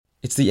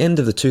It's the end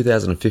of the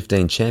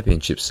 2015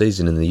 Championship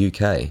season in the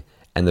UK,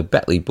 and the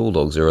Batley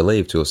Bulldogs are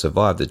relieved to have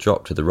survived the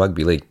drop to the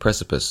rugby league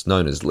precipice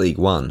known as League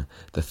One,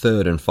 the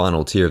third and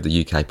final tier of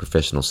the UK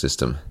professional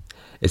system.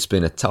 It's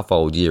been a tough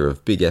old year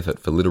of big effort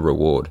for little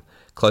reward,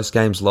 close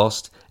games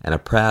lost, and a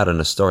proud and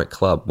historic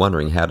club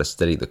wondering how to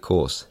steady the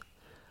course.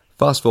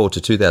 Fast forward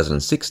to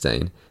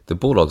 2016, the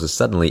Bulldogs are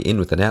suddenly in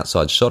with an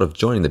outside shot of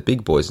joining the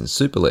big boys in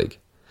Super League.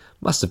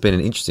 Must have been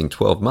an interesting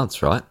 12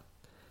 months, right?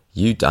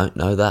 You don't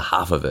know the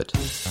half of it.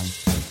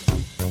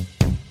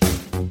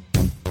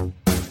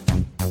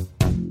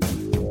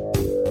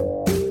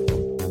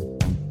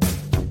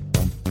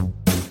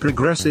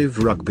 Progressive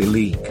Rugby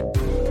League.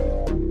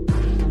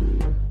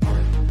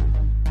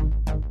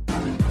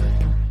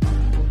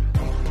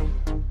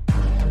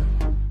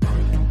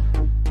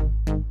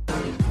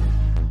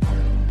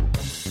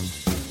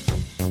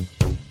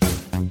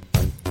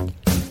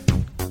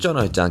 John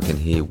O'Duncan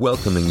here,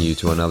 welcoming you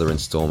to another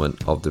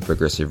instalment of the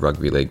Progressive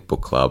Rugby League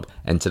Book Club,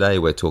 and today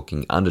we're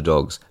talking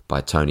Underdogs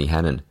by Tony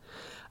Hannan.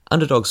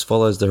 Underdogs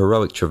follows the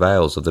heroic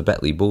travails of the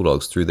Batley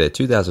Bulldogs through their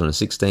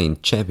 2016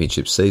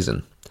 Championship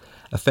season.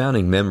 A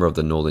founding member of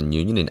the Northern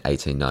Union in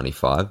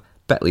 1895,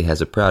 Batley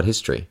has a proud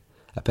history.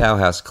 A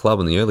powerhouse club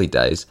in the early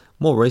days,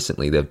 more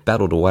recently they've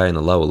battled away in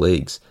the lower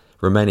leagues,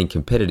 remaining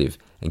competitive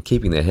and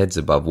keeping their heads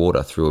above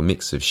water through a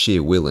mix of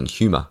sheer will and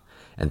humour,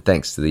 and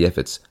thanks to the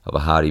efforts of a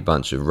hardy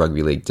bunch of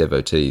rugby league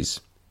devotees.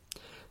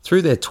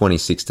 Through their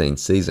 2016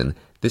 season,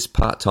 this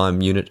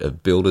part-time unit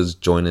of builders,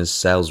 joiners,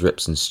 sales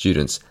reps and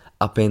students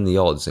upend the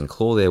odds and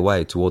claw their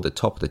way toward the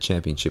top of the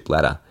championship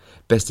ladder,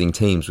 besting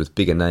teams with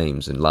bigger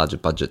names and larger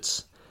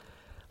budgets.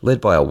 Led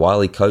by a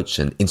wily coach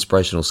and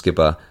inspirational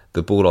skipper,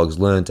 the Bulldogs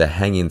learn to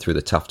hang in through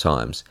the tough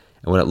times,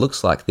 and when it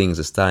looks like things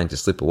are starting to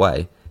slip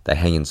away, they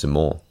hang in some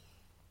more.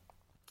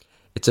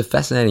 It's a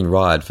fascinating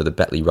ride for the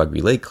Batley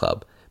Rugby League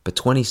Club, but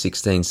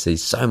 2016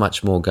 sees so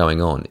much more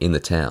going on in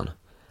the town.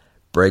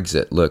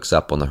 Brexit lurks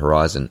up on the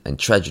horizon and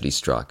tragedy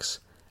strikes.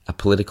 A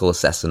political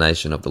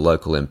assassination of the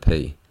local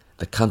MP.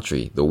 The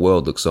country, the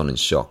world looks on in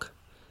shock.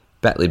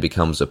 Batley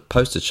becomes a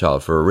poster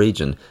child for a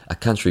region, a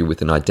country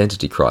with an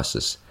identity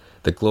crisis.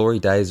 The glory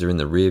days are in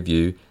the rear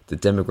view, the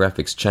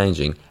demographics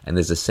changing, and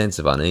there's a sense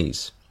of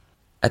unease.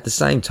 At the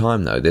same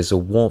time though, there's a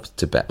warmth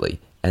to Batley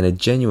and a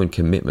genuine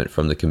commitment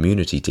from the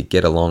community to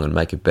get along and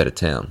make a better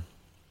town.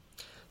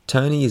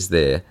 Tony is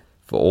there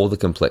for all the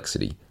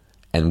complexity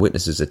and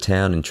witnesses a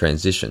town in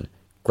transition,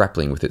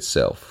 grappling with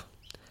itself.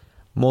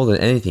 More than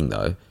anything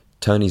though,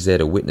 Tony's there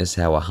to witness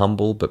how a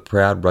humble but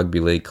proud rugby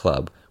league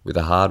club with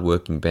a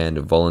hard-working band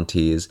of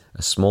volunteers,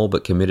 a small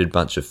but committed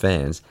bunch of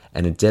fans,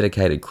 and a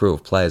dedicated crew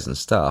of players and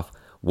staff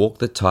walk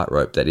the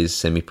tightrope that is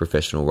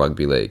semi-professional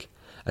rugby league.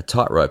 A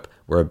tightrope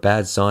where a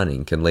bad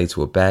signing can lead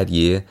to a bad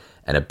year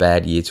and a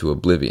bad year to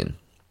oblivion.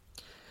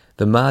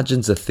 The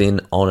margins are thin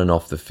on and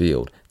off the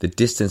field, the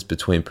distance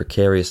between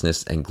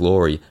precariousness and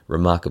glory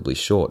remarkably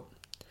short.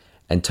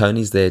 And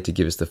Tony's there to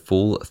give us the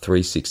full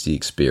 360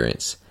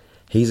 experience.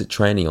 He's at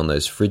training on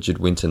those frigid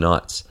winter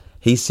nights.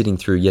 He's sitting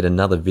through yet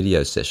another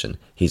video session.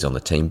 He's on the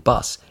team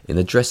bus, in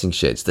the dressing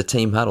sheds, the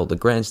team huddle, the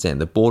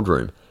grandstand, the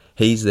boardroom.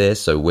 He's there,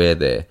 so we're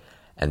there.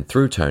 And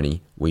through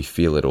Tony, we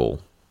feel it all.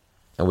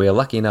 And we are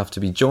lucky enough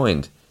to be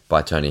joined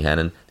by Tony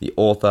Hannan, the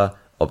author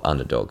of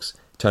Underdogs.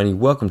 Tony,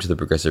 welcome to the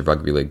Progressive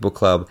Rugby League Book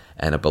Club,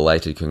 and a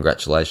belated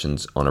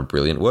congratulations on a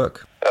brilliant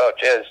work. Oh,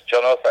 cheers,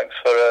 Jono. Thanks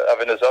for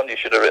having us on. You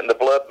should have written the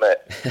blurb, mate.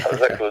 That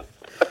was excellent.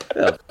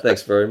 Oh,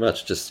 thanks very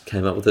much. Just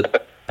came up with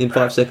it in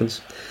 5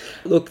 seconds.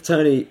 Look,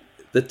 Tony,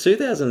 the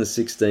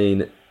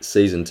 2016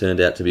 season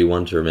turned out to be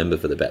one to remember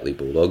for the Batley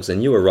Bulldogs,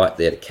 and you were right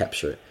there to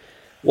capture it.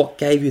 What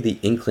gave you the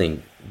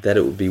inkling that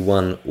it would be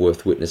one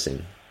worth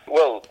witnessing?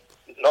 Well,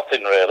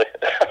 nothing really.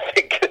 I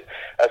think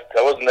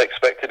I wasn't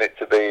expecting it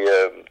to be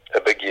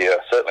a big year,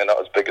 certainly not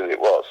as big as it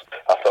was.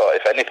 I thought,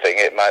 if anything,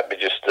 it might be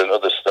just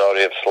another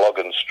story of slog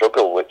and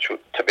struggle, which,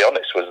 to be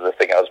honest, was the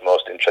thing I was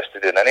most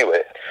interested in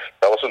anyway.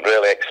 I wasn't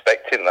really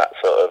expecting that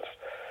sort of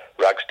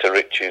rags to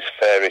riches,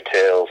 fairy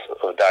tales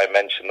of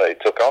dimension that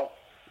it took on.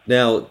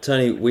 Now,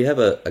 Tony, we have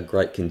a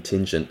great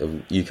contingent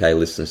of UK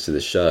listeners to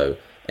the show,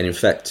 and in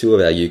fact, two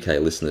of our UK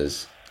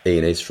listeners,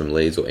 Ian East from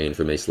Leeds, or Ian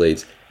from East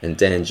Leeds, and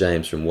Dan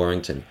James from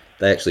Warrington,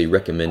 they actually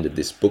recommended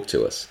this book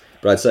to us.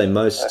 But I'd say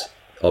most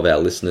of our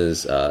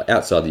listeners are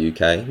outside the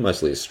UK,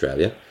 mostly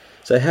Australia.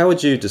 So how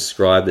would you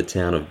describe the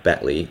town of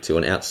Batley to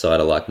an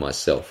outsider like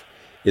myself?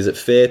 Is it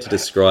fair to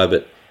describe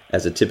it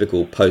as a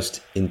typical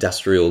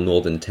post-industrial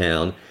northern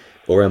town,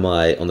 or am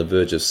I on the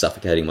verge of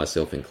suffocating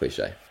myself in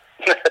cliché?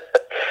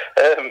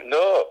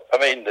 No, I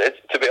mean,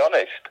 to be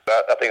honest,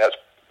 I think that's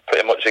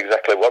pretty much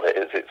exactly what it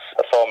is. It's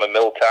a former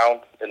mill town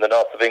in the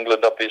north of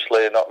England,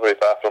 obviously, not very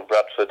far from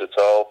Bradford at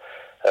all,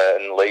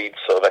 and Leeds,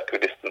 sort of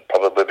equidistant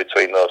probably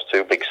between those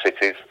two big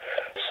cities.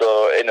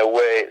 So in a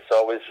way, it's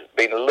always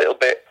been a little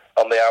bit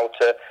on the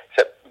outer,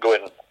 except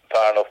going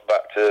far enough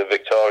back to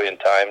Victorian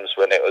times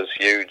when it was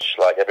huge,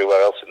 like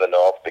everywhere else in the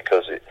north,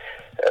 because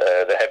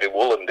the heavy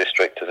woolen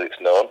district, as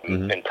it's known,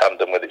 in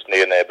tandem with its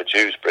near neighbour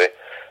Dewsbury,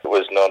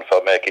 was known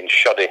for making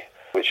shoddy,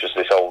 which was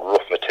this old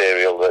rough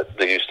material that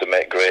they used to make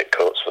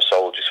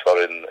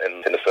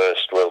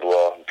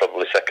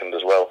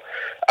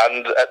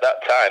at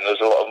that time, there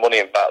was a lot of money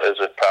in Batley. There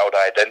was a proud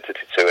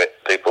identity to it.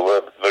 People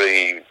were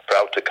very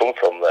proud to come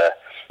from there.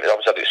 It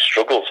always had its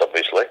struggles,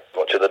 obviously,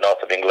 much of the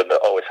north of England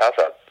it always has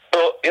had.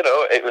 But,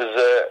 it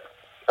was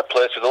a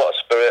place with a lot of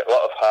spirit, a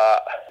lot of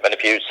heart. And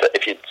if you'd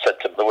said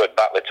the word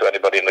Batley to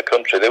anybody in the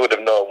country, they would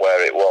have known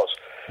where it was.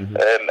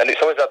 Mm-hmm. And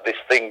it's always had this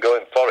thing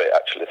going for it,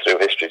 actually, through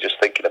history, just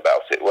thinking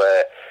about it,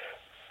 where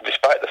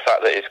despite the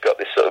fact that it's got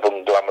this sort of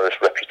unglamorous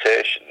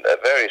reputation,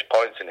 at various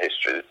points in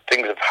history,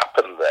 things have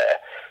happened there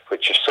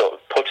which have sort of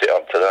put it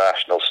onto the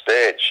national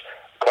stage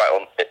quite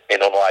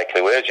in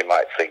unlikely ways, you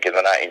might think. In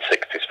the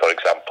 1960s, for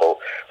example,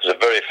 there was a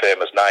very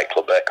famous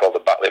nightclub there called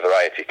the Batley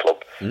Variety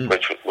Club,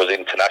 which was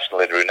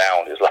internationally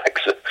renowned. It's like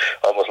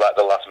almost like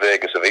the Las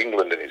Vegas of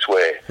England in its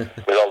way,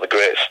 with all the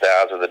great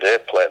stars of the day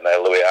playing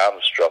there, Louis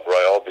Armstrong,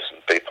 Roy Orbison,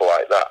 people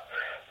like that,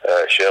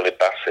 Shirley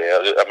Bassey,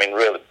 I mean,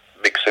 really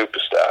big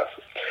superstars.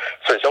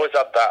 So it's always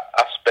had that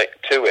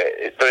aspect to it.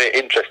 It's a very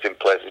interesting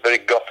place. It's very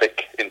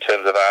Gothic in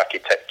terms of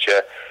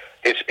architecture.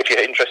 If you're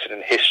interested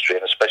in history,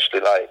 and especially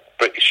like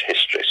British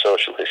history,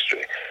 social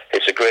history,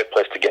 it's a great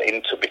place to get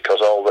into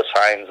because all the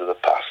signs of the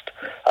past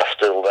are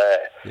still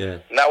there. Yeah.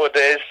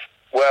 Nowadays,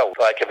 well,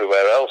 like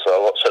everywhere else,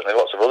 or certainly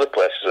lots of other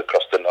places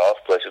across the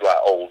north, places like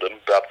Oldham,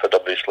 Bradford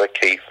obviously,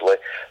 Keighley,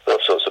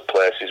 those sorts of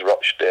places,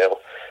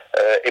 Rochdale,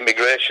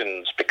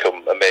 immigration's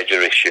become a major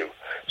issue.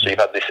 So you've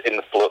had this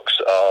influx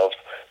of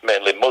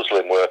mainly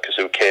Muslim workers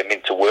who came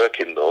in to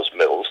work in those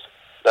mills.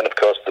 Then, of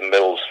course, the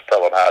mills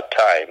fell on hard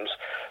times,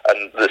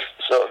 and this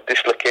sort of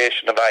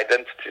dislocation of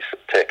identities had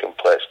taken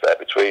place there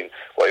between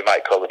what you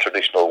might call the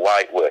traditional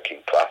white working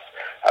class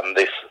and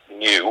this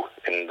new,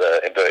 in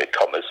the inverted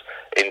commas,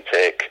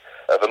 intake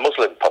of a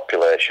Muslim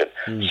population.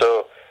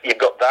 So you've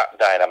got that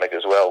dynamic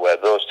as well, where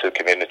those two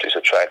communities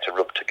are trying to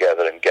rub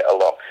together and get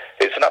along.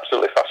 It's an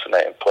absolutely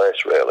fascinating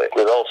place, really,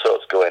 with all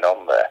sorts going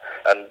on there.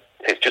 And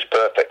it's just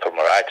perfect from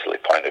a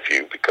writerly point of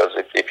view, because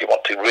if you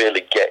want to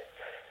really get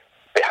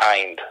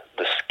behind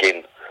the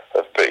skin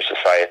of British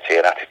society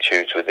and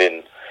attitudes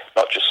within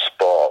not just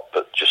sport,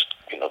 but just,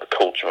 the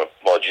culture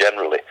more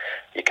generally,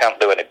 you can't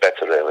do any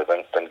better, really,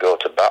 than go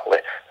to Batley.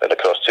 And, of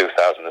course,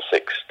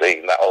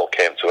 2016, that all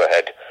came to a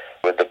head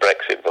with the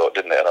Brexit vote,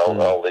 didn't it,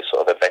 and all these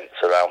sort of events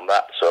around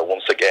that. So,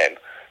 once again,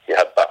 you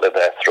had Batley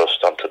there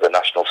thrust onto the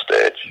national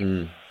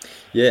stage.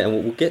 Yeah,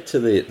 and we'll get to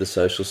the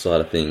social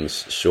side of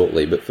things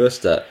shortly, but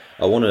first I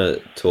want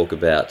to talk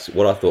about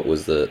what I thought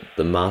was the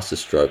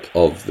masterstroke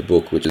of the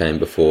book, which came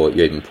before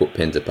you even put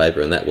pen to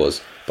paper, and that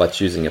was by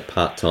choosing a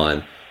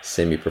part-time,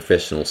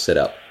 semi-professional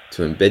setup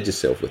to embed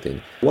yourself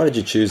within. Why did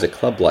you choose a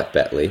club like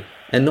Batley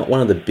and not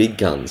one of the big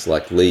guns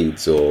like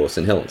Leeds or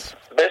St Helens?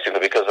 Basically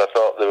because I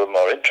thought they were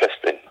more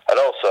interesting, and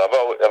also I've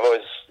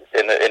always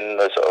in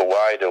a sort of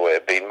wider way,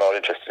 been more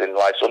interested in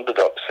life's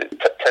underdogs.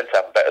 It tend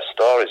to have better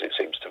stories, it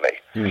seems to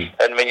me.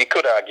 And I mean, you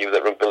could argue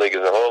that rugby league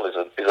as a whole is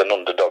an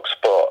underdog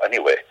sport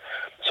anyway.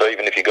 So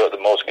even if you go to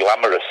the most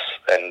glamorous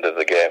end of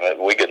the game, at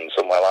Wigan,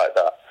 somewhere like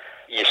that,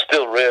 you're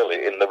still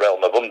really in the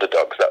realm of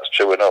underdogs. That's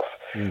true enough.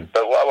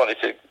 But what I wanted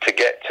to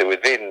get to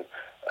within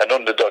an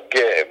underdog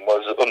game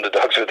was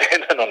underdogs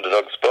within an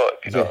underdog sport,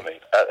 if you know what I mean.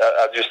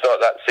 I just thought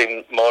that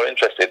seemed more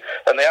interesting.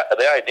 And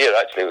the idea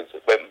actually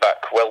went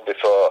back well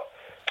before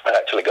I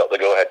actually got the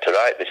go-ahead to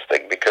write this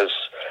thing, because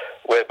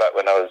way back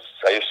when I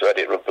used to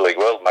edit Rugby League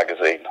World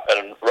magazine,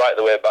 and right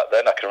the way back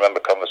then I can remember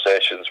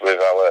conversations with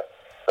our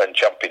then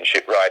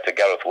championship writer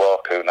Gareth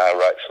Walker, who now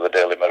writes for the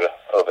Daily Mirror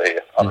over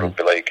here on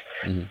Rugby League,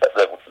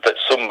 that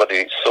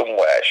somebody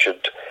somewhere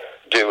should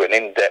do an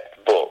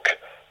in-depth book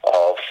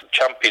of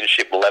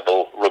championship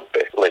level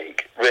rugby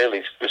league,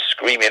 really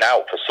screaming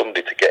out for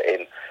somebody to get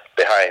in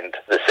behind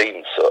the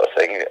scenes sort of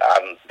thing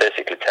and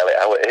basically tell it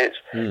how it is,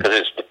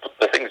 because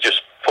the thing's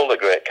just full of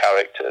great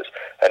characters,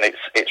 and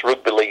it's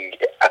rugby league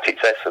at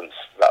its essence,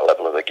 that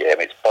level of the game.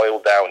 It's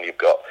boiled down. You've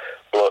got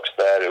blokes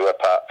there who are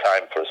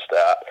part-time for a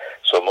start,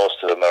 so most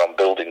of them are on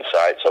building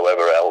sites or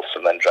wherever else,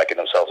 and then dragging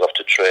themselves off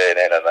to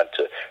training and then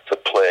to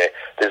play.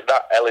 There's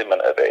that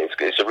element of it.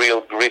 It's a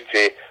real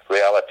gritty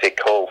reality,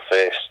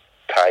 cold-face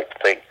type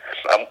thing.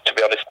 And to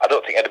be honest, I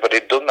don't think anybody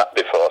had done that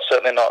before.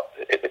 Certainly not,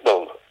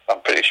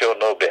 I'm pretty sure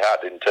nobody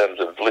had in terms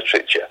of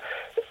literature.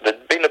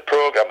 There'd been a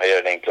programme here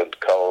in England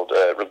called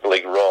Rugby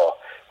League Raw,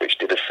 which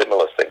did a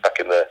similar thing back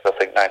in the,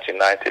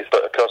 1990s.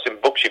 But of course,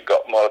 in books, you've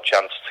got more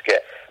chance to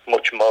get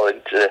much more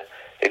into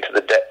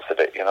the depth of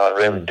it, and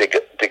really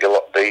dig a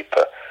lot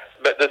deeper.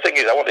 But the thing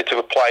is, I wanted to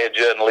apply a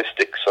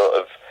journalistic sort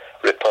of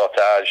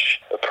reportage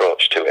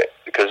approach to it,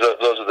 because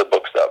those are the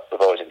books that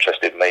have always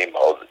interested me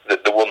more.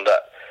 The one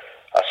that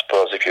I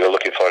suppose, if you were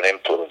looking for an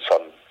influence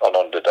on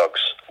underdogs,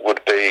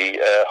 would be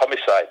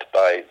Homicide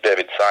by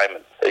David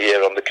Simon, A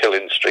Year on the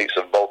Killing Streets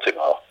of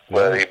Baltimore,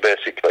 where he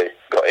basically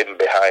got in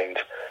behind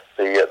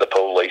the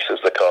police, as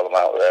they call them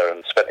out there,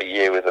 and spent a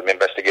year with them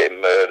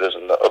investigating murders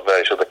and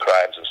various other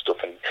crimes and stuff,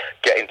 and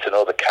getting to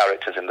know the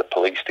characters in the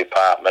police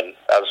department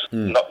as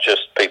not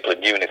just people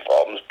in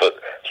uniforms, but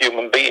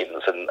human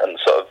beings, and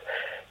sort of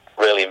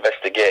really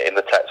investigating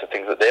the types of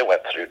things that they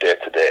went through day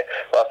to day.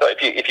 Well, I thought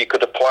if you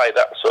could apply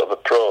that sort of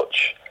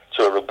approach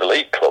to a rugby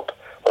league club,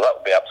 well, that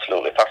would be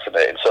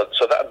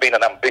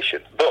been an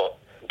ambition, but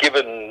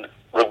given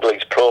rugby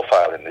league's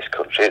profile in this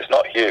country, it's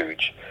not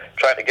huge.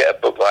 Trying to get a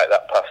book like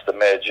that past a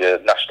major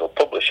national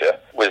publisher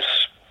was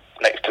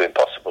next to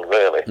impossible,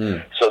 really.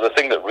 So the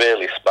thing that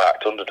really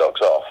sparked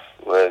Underdogs off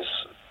was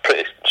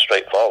pretty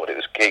straightforward. It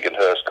was Keegan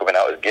Hurst coming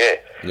out as gay.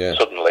 Yeah.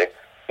 Suddenly,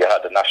 you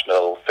had a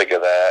national figure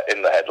there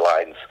in the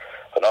headlines,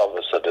 and all of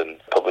a sudden,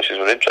 publishers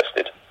were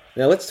interested.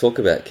 Now let's talk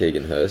about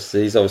Keegan Hurst.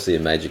 He's obviously a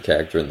major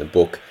character in the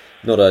book,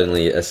 not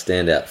only a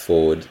standout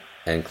forward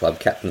and club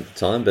captain at the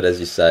time, but as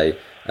you say,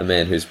 a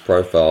man whose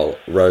profile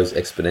rose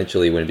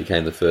exponentially when he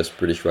became the first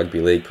British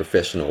Rugby League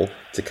professional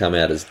to come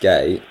out as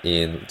gay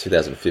in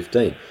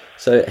 2015.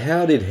 So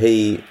how did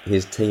he,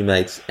 his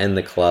teammates and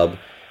the club,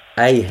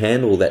 A,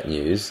 handle that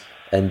news,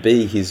 and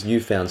B, his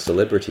newfound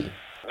celebrity?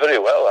 Very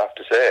well, I have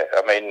to say.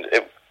 I mean,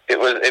 it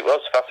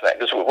was fascinating,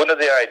 because one of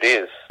the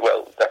ideas,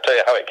 well, I'll tell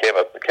you how it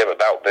came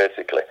about,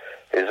 basically,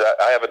 is that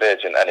I have an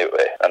agent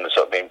anyway, and I've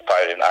sort of been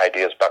firing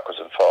ideas backwards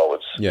and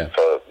forwards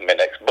for my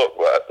next book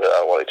that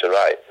I wanted to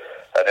write.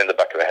 And in the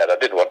back of my head, I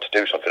did want to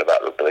do something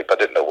about rugby league,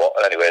 but I didn't know what.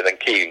 And anyway, then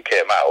Keegan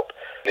came out.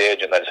 The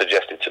agent then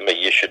suggested to me,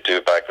 you should do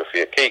a biography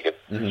of Keegan,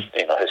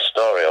 his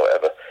story or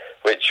whatever,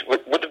 which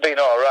would have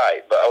been all right.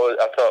 But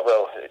I thought,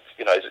 well,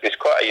 it's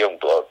quite a young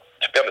bloke.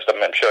 To be honest,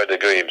 I'm sure he'd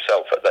agree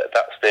himself at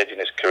that stage in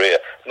his career,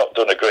 not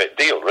done a great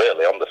deal,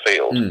 really, on the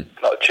field,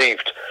 not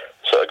achieved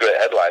sort of great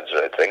headlines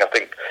or anything. I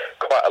think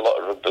quite a lot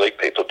of rugby league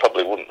people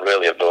probably wouldn't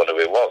really have known who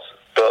he was.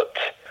 But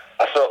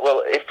I thought,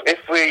 well, if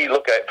we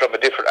look at it from a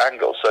different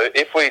angle, so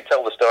if we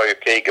tell the story of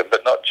Keegan,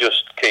 but not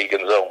just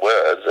Keegan's own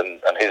words and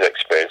his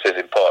experiences,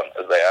 important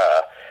as they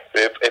are,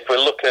 if we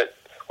look at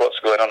what's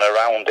going on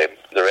around him,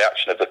 the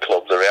reaction of the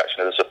club, the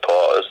reaction of the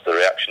supporters, the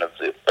reaction of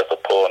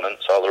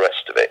opponents, all the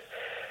rest of it,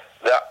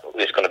 that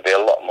is going to be a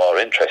lot more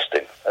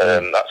interesting.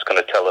 That's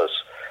going to tell us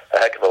a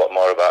heck of a lot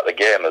more about the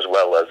game as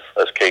well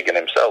as Keegan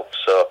himself.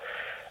 So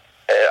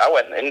I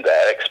went in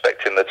there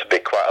expecting there to be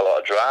quite a lot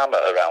of drama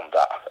around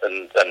that,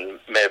 and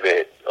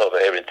maybe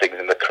overhearing things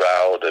in the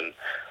crowd and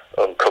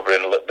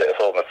uncovering a little bit of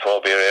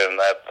homophobia here and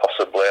there,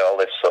 possibly all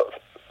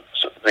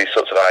these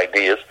sorts of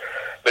ideas.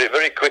 But it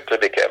very quickly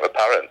became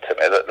apparent to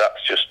me that that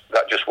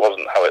just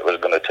wasn't how it was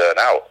going to turn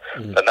out,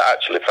 and that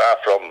actually, far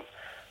from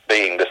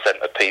being the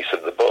centrepiece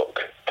of the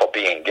book for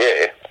being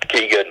gay,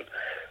 Keegan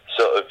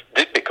sort of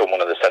did become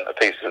one of the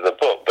centrepieces of the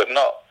book, but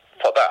not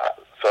for that.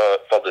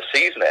 For the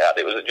season he had,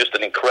 it was just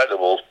an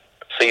incredible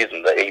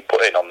season that he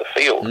put in on the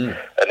field,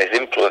 and his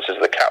influence as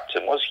the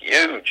captain was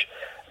huge.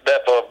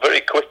 Therefore,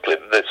 very quickly,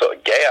 the sort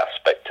of gay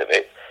aspect of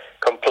it,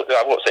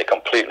 I won't say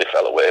completely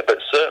fell away, but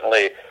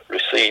certainly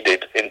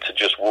receded into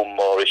just one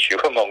more issue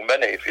among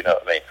many, if you know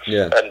what I mean.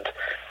 Yeah.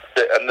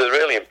 And the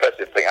really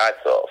impressive thing I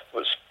thought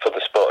was, for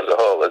the sport as a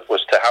whole,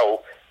 was to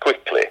how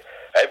quickly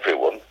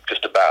everyone,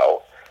 just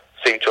about,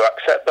 seemed to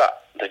accept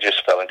that. They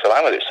just fell into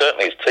line with it.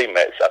 Certainly his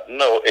teammates had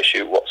no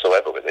issue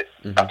whatsoever with it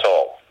at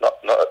all.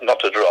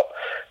 Not a drop.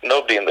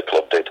 Nobody in the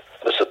club did.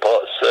 The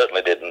supporters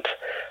certainly didn't.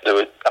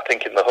 I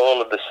think in the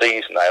whole of the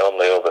season I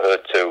only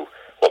overheard two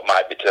what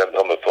might be termed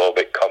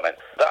homophobic comment.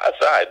 That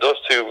aside, those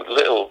two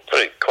little,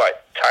 quite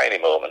tiny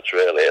moments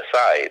really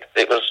aside,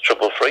 it was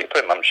trouble-free for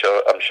him. I'm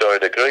sure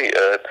he'd agree.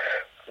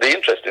 The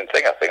interesting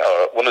thing, I think,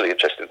 or one of the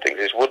interesting things,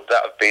 is would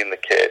that have been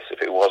the case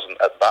if it wasn't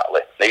at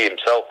Batley? He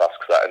himself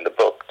asks that in the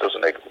book,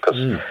 doesn't he?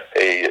 Because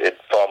he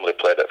formerly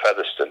played at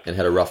Featherstone. And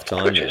had a rough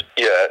time.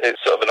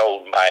 It's sort of an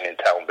old mining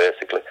town,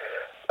 basically.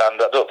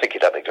 And I don't think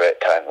he'd had a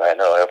great time there,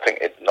 no. I think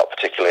he'd not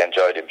particularly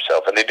enjoyed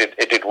himself. And he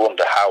did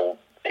wonder how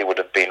he would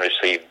have been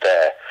received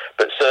there.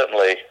 But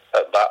certainly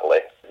at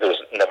Batley, there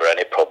was never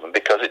any problem,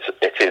 because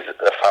it is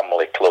a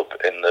family club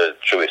in the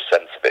truest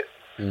sense of it.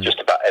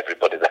 Just about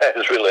everybody there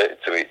is related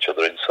to each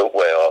other in some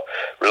way, or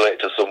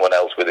related to someone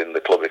else within the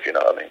club, if you know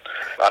what I mean.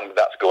 And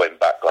that's going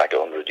back like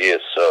 100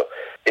 years. So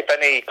if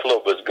any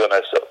club was going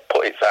to sort of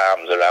put its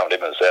arms around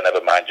him and say,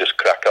 never mind, just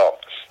crack on,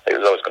 it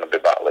was always going to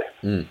be Batley.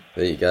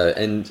 There you go.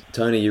 And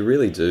Tony, you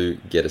really do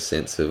get a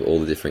sense of all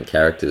the different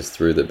characters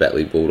through the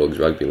Batley Bulldogs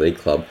Rugby League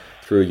Club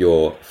through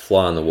your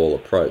fly-on-the-wall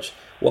approach.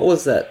 What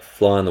was that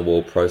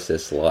fly-on-the-wall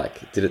process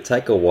like? Did it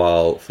take a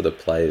while for the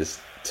players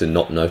to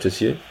not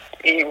notice you?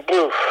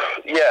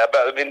 Yeah,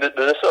 but I mean, there's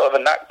a sort of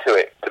a knack to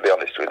it, to be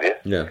honest with you.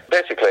 Yeah.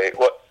 Basically,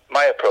 what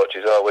my approach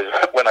is always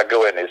when I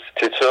go in is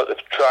to sort of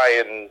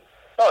try and,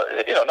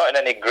 not in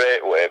any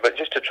great way, but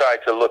just to try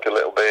to look a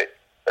little bit,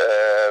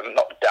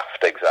 not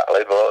daft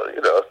exactly, but,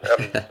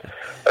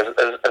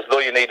 as though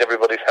you need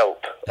everybody's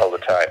help all the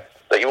time.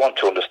 That you want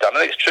to understand,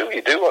 and it's true,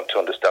 you do want to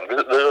understand.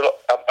 Because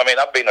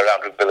I've been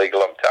around rugby league a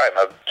long time.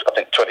 I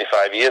think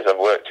 25 years I've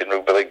worked in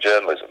rugby league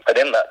journalism, and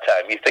in that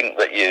time, you think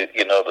that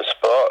you know the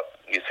sport.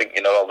 You think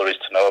you know all there is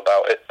to know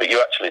about it, but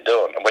you actually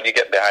don't. And when you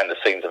get behind the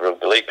scenes of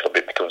rugby league club,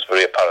 it becomes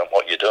very apparent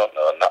what you don't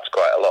know, and that's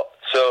quite a lot.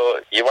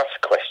 So you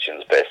ask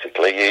questions,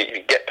 basically.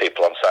 You get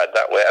people on side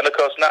that way. And, of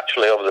course,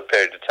 naturally, over the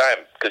period of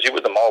time, because you're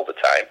with them all the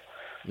time,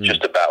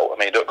 just about. I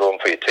mean, you don't go on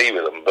for your tea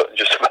with them, but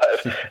just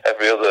about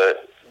every other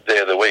day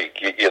of the week,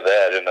 you're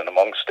there in and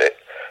amongst it.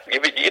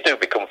 You do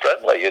become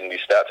friendly, and you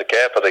start to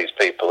care for these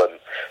people, and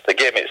the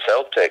game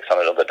itself takes on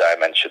another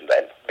dimension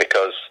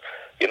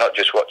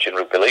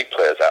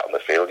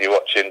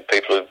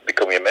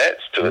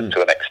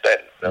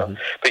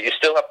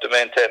still have to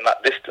maintain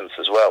that distance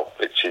as well,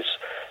 which is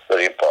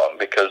very important,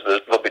 because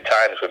there'll be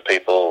times when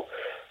people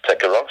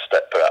take a wrong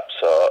step, perhaps,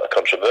 or a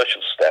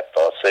controversial step,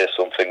 or say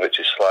something which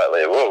is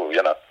slightly,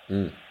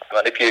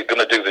 And if you're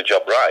going to do the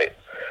job right,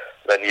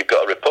 then you've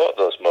got to report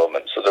those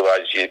moments,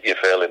 otherwise you're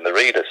failing the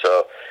reader.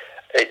 So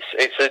it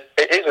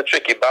is a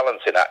tricky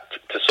balancing act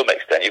to some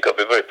extent. You've got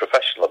to be very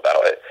professional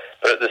about it,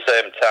 but at the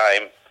same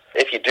time,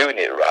 if you're doing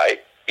it right,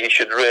 you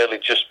should really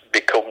just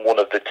become one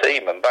of the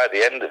team. And by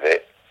the end of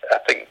it, I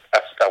think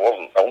I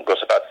won't go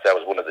so bad to say I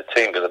was one of the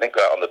team, because I didn't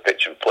go out on the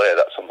pitch and play.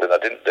 That's something I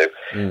didn't do.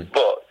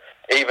 But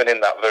even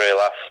in that very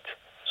last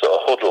sort of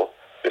huddle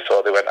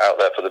before they went out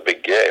there for the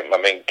big game, I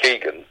mean,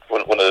 Keegan,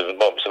 one of the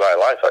moments of my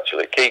life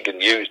actually, Keegan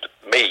used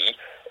me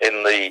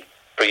in the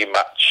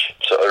pre-match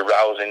sort of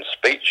rousing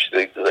speech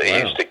that he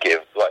used to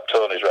give. Like,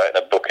 Tony's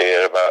writing a book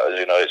here about us,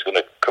 he's going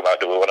to come out,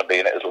 do we want to be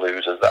in it as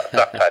losers, that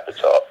type of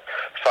talk,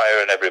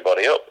 firing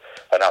everybody up.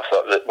 And I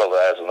thought, well, the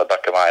hairs on the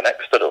back of my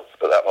neck stood up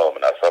at that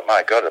moment. I thought,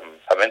 my God,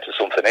 I'm into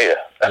something here.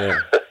 Yeah.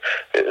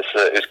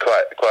 It's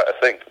quite a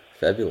thing.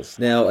 Fabulous.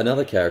 Now,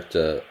 another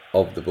character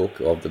of the book,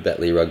 of the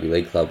Batley Rugby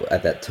League Club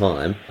at that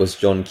time, was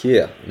John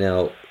Keir.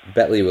 Now,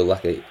 Batley were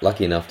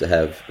lucky enough to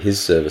have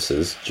his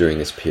services during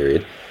this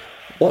period.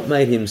 What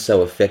made him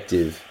so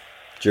effective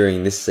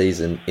during this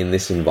season in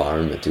this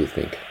environment, do you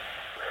think?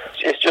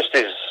 It's just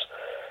he's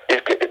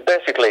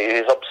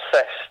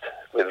obsessed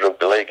with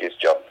rugby league, is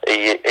John.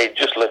 He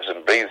just lives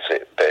and breathes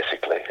it,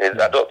 basically.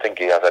 I don't think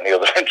he has any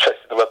other interest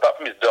in them, apart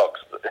from his dogs.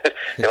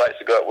 He likes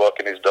to go out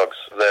walking his dogs.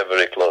 They're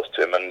very close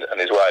to him, and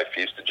his wife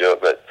used to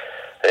joke that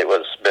it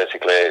was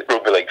basically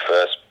rugby league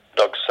first,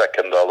 dogs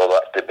second, although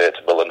that's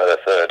debatable, and her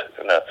third.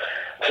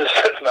 There's a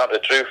certain amount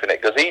of truth in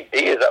it, because he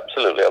is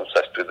absolutely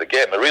obsessed with the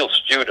game, a real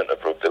student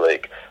of rugby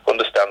league,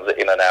 understands it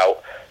in and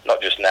out,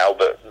 not just now,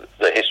 but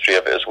the history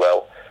of it as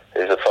well.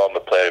 He's a former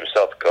player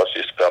himself, of course,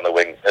 used to play on the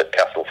wing at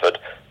Castleford,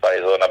 by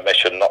his own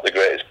admission, not the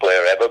greatest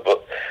player ever,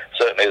 but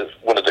certainly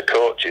one of the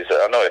coaches.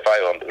 I know if I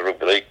owned a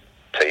rugby league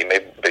team,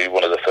 he'd be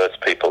one of the first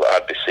people that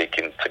I'd be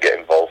seeking to get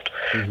involved,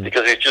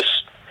 because he's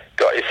just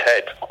got his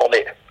head on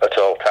it at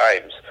all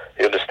times.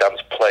 He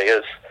understands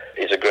players.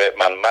 He's a great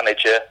man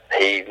manager.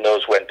 He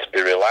knows when to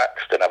be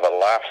relaxed and have a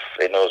laugh.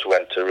 He knows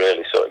when to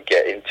really sort of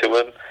get into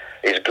him.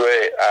 He's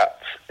great at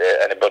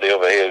anybody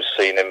over here who's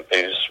seen him,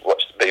 who's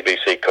watched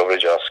BBC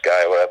coverage or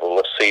Sky or whatever, will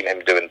have seen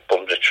him doing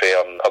punditry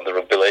on the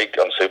Rugby League,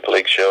 on Super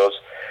League shows,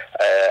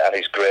 and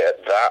he's great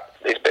at that.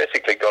 He's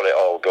basically got it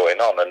all going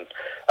on, and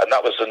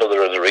that was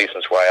another of the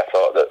reasons why I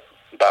thought that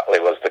Batley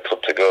was the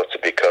club to go to,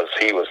 because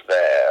he was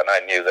there, and I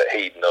knew that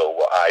he'd know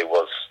what I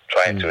was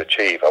trying to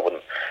achieve.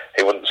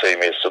 He wouldn't see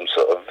me as some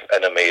sort of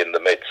enemy in the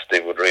midst. He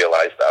would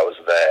realise that I was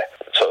there.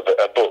 Sort of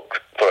a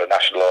book for a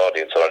national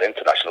audience, or an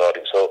international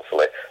audience,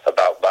 hopefully,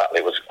 about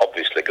Batley was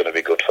obviously going to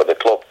be good for the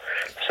club.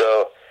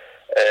 So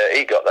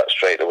he got that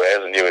straight away,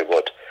 as I knew he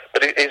would.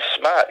 But he's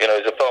smart,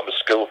 he's a former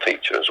school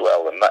teacher as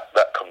well, and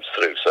that comes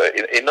through. So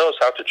he knows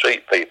how to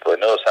treat people, he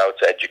knows how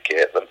to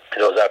educate them,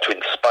 he knows how to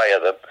inspire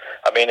them.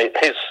 I mean,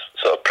 his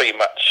sort of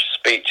pre-match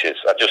speeches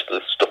are just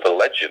the stuff of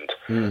legend.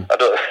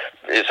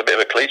 It's a bit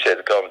of a cliche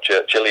to call them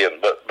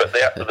Churchillian, but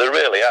they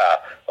really are,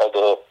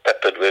 although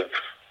peppered with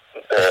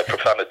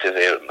profanities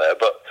here and there.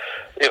 But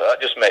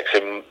that just makes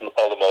him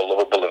all the more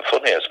lovable and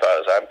funny, as far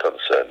as I'm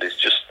concerned. He's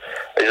just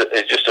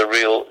a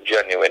real,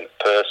 genuine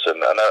person,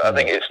 and I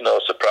think it's no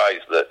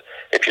surprise that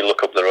if you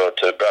look up the road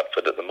to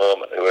Bradford at the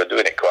moment, who are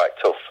doing it quite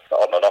tough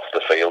on and off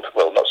the field,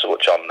 well, not so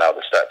much on now,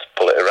 they're starting to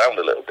pull it around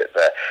a little bit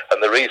there,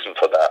 and the reason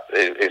for that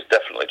is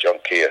definitely John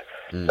Keir.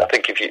 I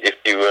think if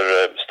you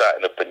were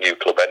starting up a new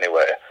club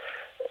anywhere,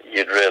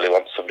 you'd really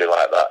want somebody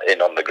like that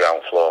in on the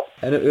ground floor.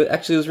 And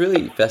it was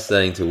really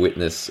fascinating to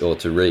witness, or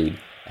to read,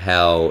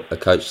 how a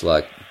coach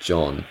like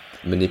John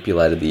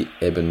manipulated the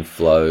ebb and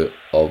flow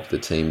of the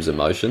team's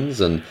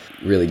emotions and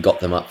really got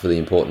them up for the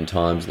important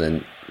times and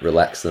then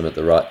relaxed them at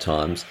the right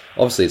times.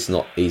 Obviously, it's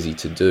not easy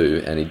to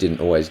do, and he didn't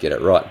always get it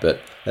right, but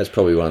that's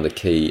probably one of the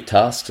key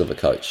tasks of a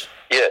coach.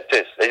 Yeah, it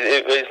is.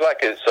 It's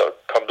like he's sort of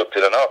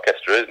conducting an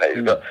orchestra, isn't it?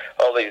 He's got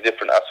all these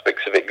different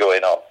aspects of it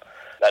going on.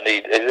 And he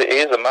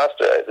is a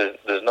master.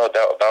 There's no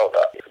doubt about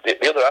that.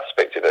 The other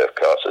aspect of it, of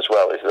course, as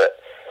well, is that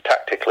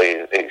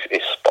tactically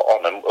he's spot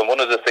on. And one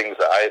of the things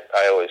that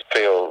I always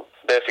feel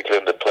basically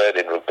underplayed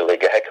in rugby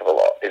league a heck of a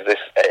lot is this,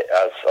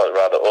 or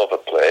rather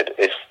overplayed,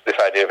 is this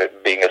idea of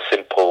it being a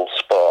simple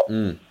sport,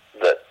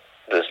 that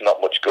there's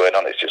not much going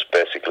on. It's just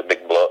basically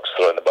big blokes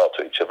throwing the ball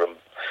to each other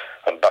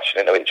and bashing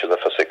into each other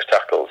for 6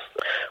 tackles.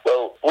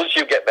 Well, once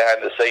you get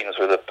behind the scenes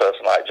with a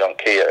person like John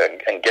Keir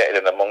and getting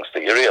in amongst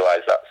it, you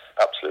realise that's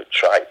absolute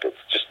tripe. It's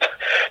just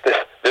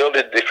the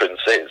only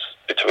difference is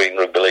between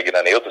rugby league and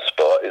any other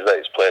sport is that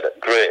it's played at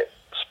great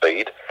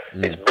speed.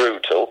 It's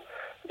brutal.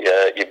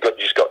 You've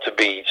just got to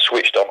be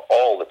switched on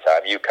all the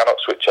time. You cannot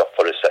switch off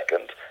for a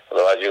second,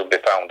 otherwise you'll be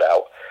found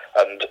out.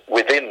 And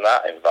within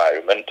that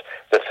environment,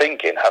 the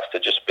thinking has to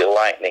just be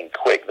lightning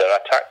quick. There are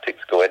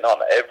tactics going on.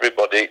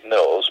 Everybody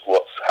knows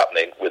what's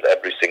happening with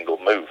every single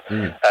move.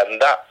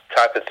 And that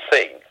type of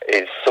thing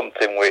is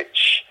something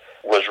which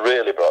was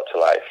really brought to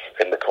life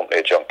in the company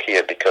of John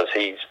Keir, because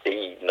he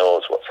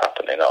knows what's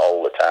happening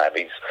all the time.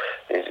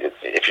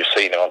 If you've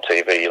seen him on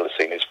TV, you'll have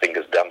seen his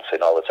fingers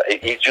dancing all the time.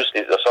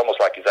 It's almost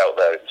like he's out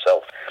there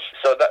himself.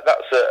 So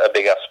that's a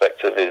big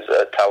aspect of his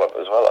talent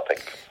as well, I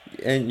think.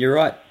 And you're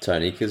right,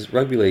 Tony, because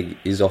rugby league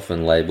is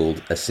often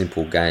labelled a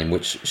simple game,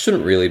 which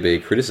shouldn't really be a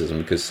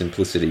criticism, because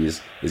simplicity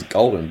is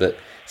golden, but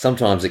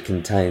sometimes it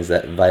contains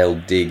that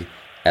veiled dig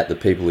at the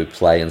people who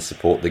play and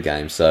support the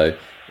game. So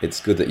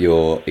it's good that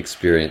your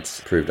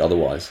experience proved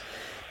otherwise.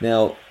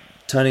 Now,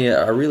 Tony,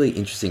 a really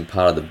interesting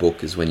part of the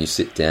book is when you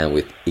sit down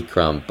with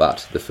Ikram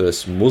Butt, the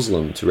first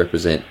Muslim to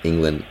represent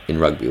England in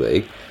rugby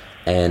league,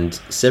 and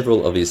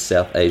several of his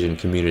South Asian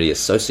community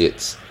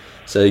associates.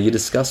 So you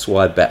discuss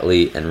why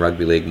Batley and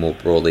rugby league more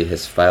broadly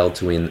has failed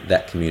to win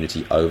that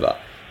community over.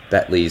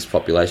 Batley's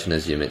population,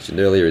 as you mentioned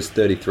earlier, is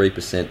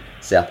 33%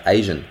 South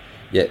Asian,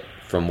 yet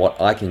from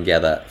what I can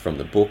gather from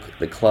the book,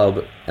 the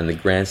club and the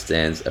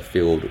grandstands are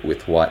filled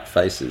with white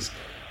faces.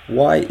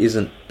 Why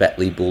isn't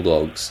Batley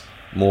Bulldogs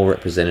more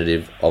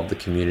representative of the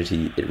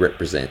community it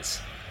represents?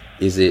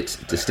 Is it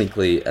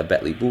distinctly a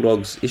Batley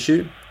Bulldogs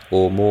issue,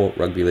 or more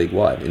rugby league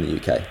wide in the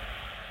UK?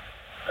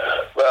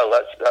 Well,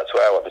 that's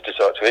why I wanted to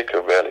talk to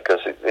Ikram, really,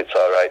 because it's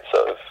all right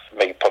sort of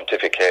me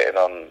pontificating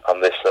on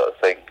this sort of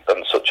thing,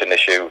 on such an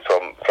issue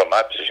from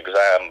my position, because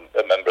I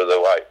am a member of the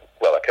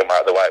I come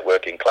out of the white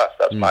working class,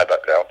 that's my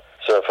background.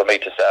 So for me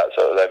to start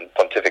sort of then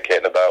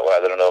pontificating about why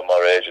there are no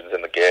more Asians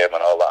in the game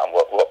and all that, and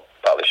what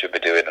Batley should be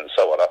doing and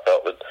so on, I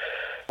felt that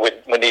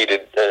we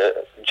needed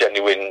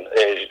genuine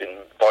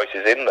Asian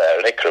voices in there,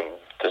 and Ikram,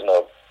 there's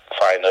no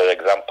finer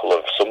example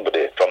of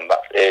somebody from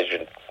that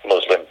Asian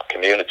Muslim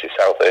community,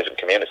 South Asian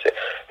community,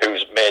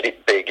 who's made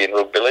it big in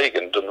rugby league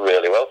and done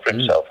really well for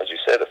himself. As you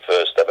say, the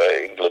first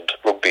ever England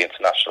rugby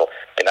international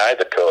in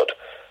either code.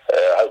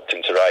 Helped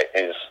him to write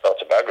his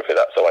autobiography,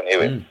 that's how I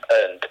knew him.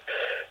 And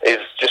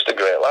he's just a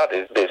great lad.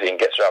 He's busy and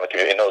gets around the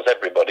community, he knows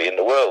everybody in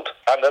the world.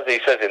 And as he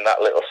says in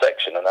that little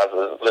section, and as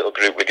a little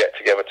group we get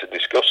together to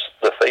discuss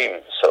the theme,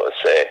 so to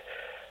say,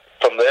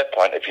 from their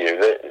point of view,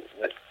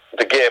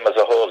 the game as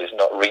a whole is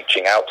not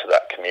reaching out to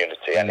that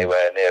community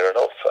anywhere near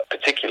enough,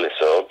 particularly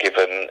so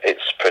given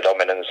its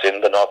predominance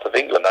in the north of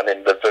England and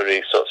in the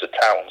very sorts of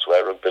towns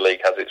where rugby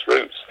league has its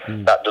roots.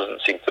 That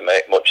doesn't seem to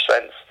make much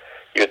sense.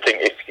 You'd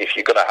think if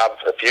you're going to have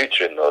a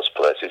future in those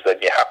places, then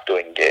you have to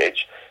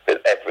engage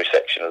with every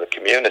section of the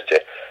community.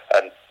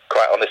 And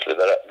quite honestly,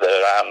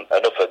 there aren't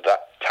enough of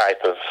that type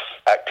of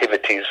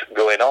activities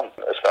going on,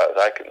 as far as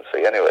I can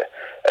see anyway.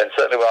 And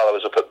certainly while I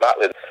was up at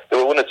Batley, there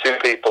were one or two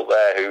people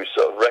there who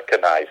sort of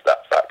recognised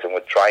that fact and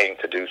were trying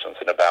to do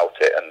something about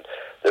it. And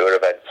there were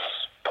events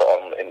put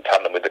on in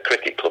tandem with the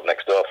cricket club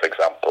next door, for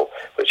example,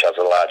 which has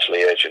a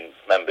largely Asian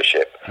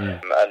membership.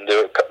 And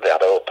they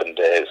had open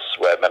days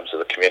where members of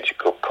the community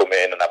could come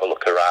in and have a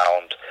look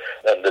around.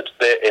 And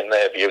in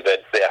their view, they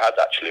had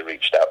actually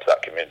reached out to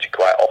that community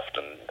quite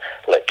often,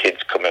 let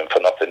kids come in for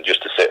nothing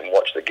just to sit and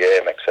watch the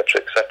game,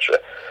 etc., etc.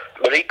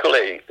 But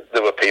equally,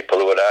 there were people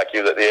who would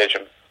argue that the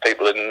Asian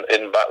people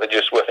in Batley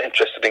just weren't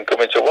interested in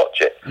coming to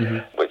watch it,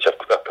 which of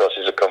course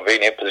is a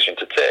convenient position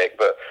to take,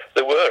 but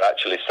there were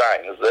actually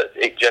signs that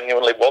it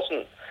genuinely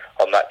wasn't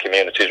on that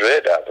community's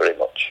radar very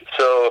much.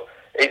 So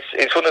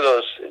it's one of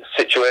those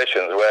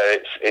situations where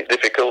it's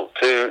difficult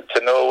to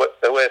know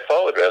a way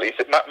forward, really.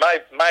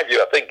 My view,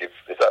 I think,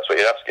 if that's what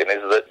you're asking,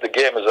 is that the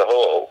game as a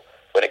whole,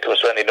 when it comes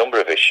to any number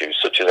of issues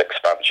such as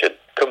expansion,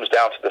 comes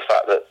down to the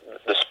fact that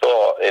the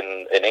sport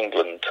in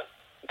England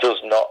does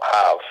not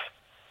have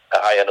a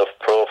high enough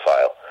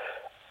profile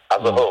as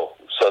a whole.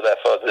 So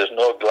therefore there's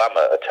no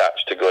glamour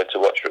attached to going to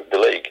watch rugby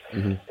league.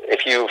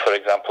 If you, for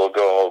example,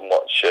 go and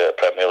watch a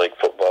Premier League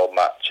football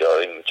match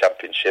or in the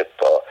Championship,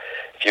 or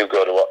if you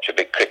go to watch a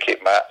big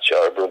cricket match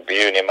or a rugby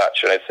union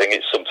match or anything,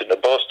 it's something to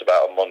boast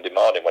about on Monday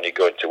morning when you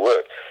go into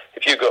work.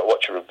 If you go to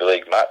watch a rugby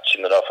league match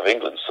in the north of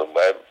England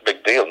somewhere,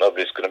 big deal,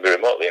 nobody's going to be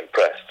remotely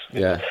impressed.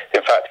 Yeah.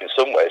 In fact, in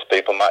some ways,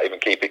 people might even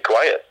keep it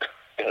quiet.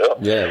 You know?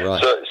 Yeah,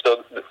 right.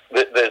 So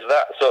there's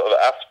that sort of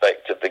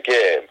aspect of the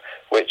game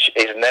which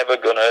is never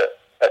going to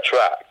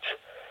attract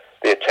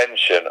the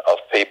attention of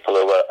people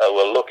who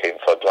are looking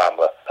for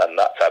glamour and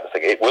that type of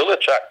thing. It will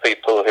attract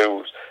people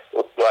who,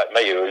 like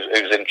me,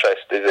 who's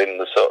interested in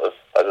the sort of,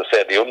 as I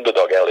say, the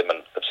underdog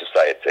element of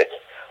society.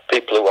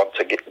 People who want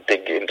to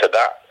dig into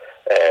that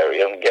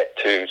area and get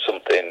to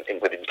something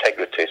with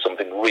integrity,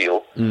 something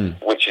real,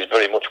 which is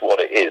very much what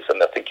it is.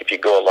 And I think if you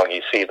go along,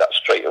 you see that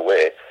straight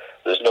away.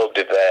 There's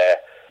nobody there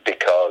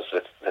because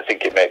they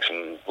think it makes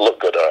them look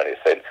good or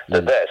anything.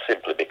 They're there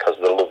simply because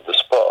they love the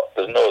sport.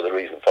 There's no other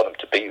reason for them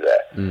to be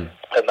there. And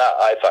that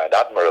I find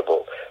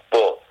admirable.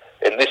 But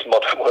in this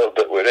modern world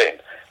that we're in,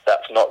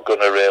 that's not going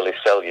to really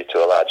sell you to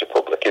a larger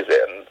public, is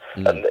it?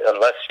 And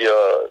unless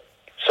you're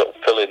sort of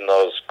filling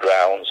those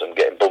grounds and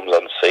getting bums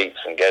on seats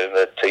and getting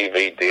the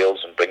TV deals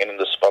and bringing in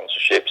the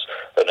sponsorships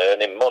and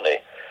earning money,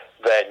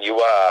 then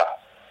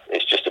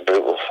it's just a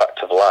brutal fact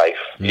of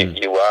life.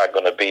 You are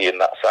going to be in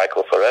that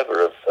cycle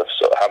forever of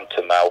sort of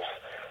hand-to-mouth,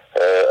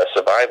 a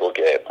survival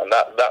game. And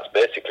that's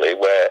basically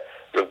where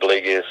rugby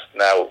league is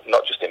now,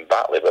 not just in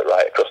Batley, but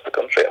right across the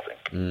country, I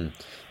think.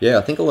 Yeah,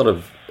 I think a lot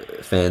of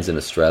fans in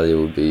Australia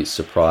would be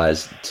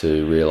surprised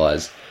to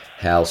realise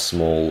how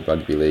small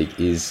rugby league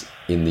is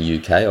in the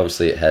UK.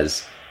 Obviously, it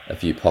has a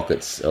few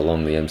pockets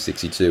along the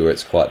M62 where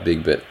it's quite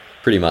big, but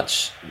pretty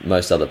much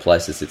most other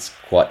places it's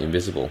quite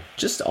invisible.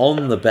 Just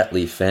on the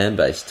Batley fan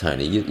base,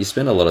 Tony, you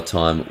spend a lot of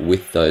time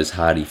with those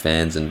hardy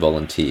fans and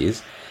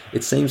volunteers.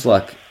 It seems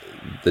like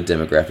the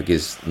demographic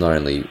is not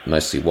only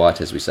mostly white,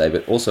 as we say,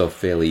 but also a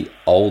fairly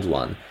old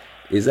one.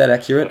 Is that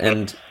accurate,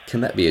 and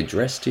can that be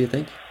addressed, do you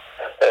think?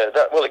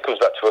 Well, it comes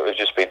back to what we've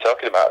just been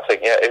talking about. I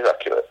think, yeah, it is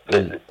accurate.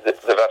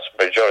 The vast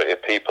majority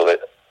of people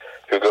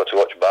who go to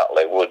watch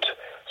Batley would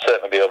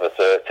certainly be over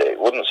 30. It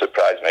wouldn't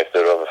surprise me if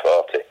they're over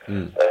 40,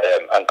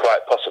 and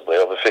quite possibly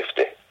over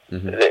 50.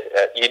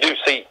 You do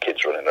see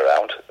kids running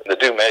around. They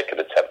do make an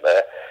attempt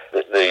there.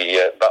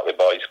 The Batley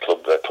Boys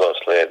Club are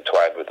closely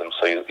entwined with them,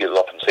 so you'll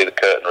often see the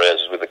curtain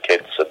raisers with the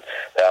kids, and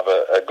they have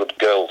a good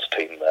girls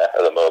team there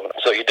at the moment.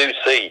 So you do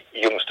see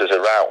youngsters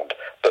around,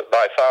 but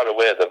by far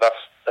away the vast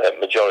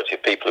majority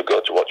of people who go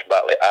to watch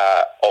Batley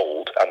are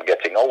old and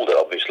getting older,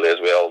 obviously, as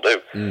we all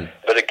do.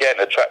 But again,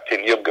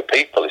 attracting younger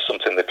people is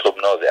something the club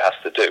knows it has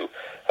to do,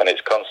 and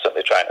it's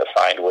constantly trying to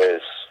find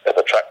ways of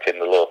attracting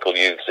the local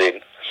youths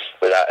in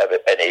without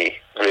any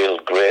real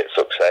great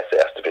success.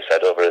 It has to be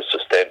said over a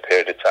sustained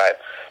period of time.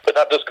 But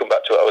that does come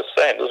back to what I was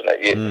saying, doesn't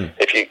it?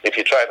 If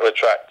you're trying to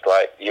attract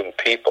young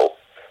people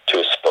to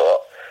a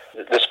sport,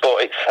 the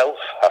sport itself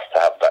has to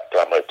have that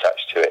glamour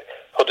attached to it.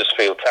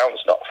 Huddersfield Town's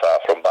not far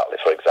from Batley,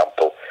 for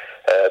example.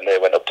 They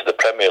went up to the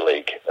Premier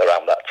League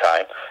around that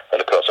time,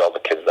 and of course all the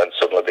kids then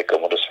suddenly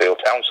become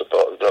Huddersfield Town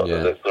supporters.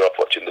 They're off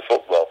watching the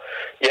football.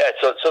 Yeah,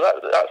 so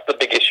that's the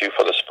big issue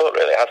for the sport,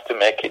 really. It has to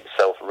make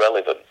itself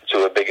relevant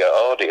to a bigger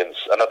audience.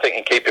 And I think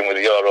in keeping with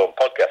your own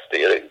podcast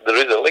here, there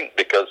is a link,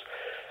 because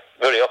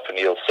very often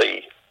you'll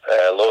see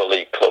lower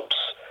league clubs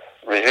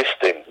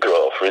resisting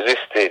growth,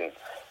 resisting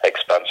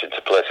expansion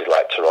to places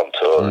like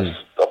Toronto, is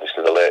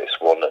obviously the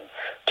latest one, and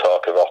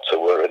talk of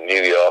Ottawa and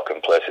New York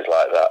and places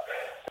like that.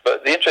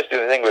 But the interesting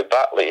thing with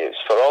Batley is,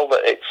 for all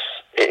that it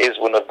is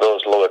one of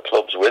those lower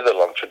clubs with a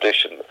long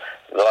tradition,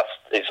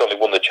 it's only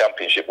won the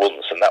championship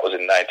once, and that was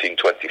in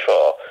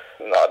 1924,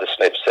 and not had a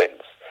sniff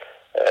since.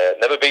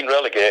 Never been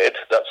relegated,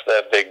 that's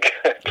their big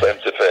claim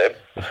to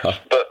fame.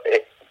 But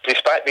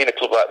despite being a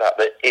club like that,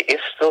 it is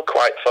still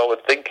quite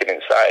forward-thinking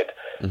inside.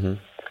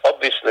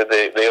 Obviously,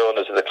 the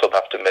owners of the club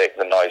have to make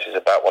the noises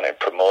about wanting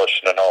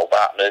promotion and all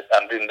that,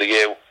 and in the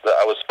year that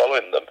I was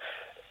following them,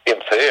 in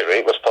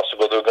theory, it was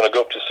possible they were going to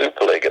go up to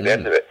Super League at the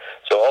end of it.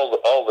 So all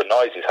the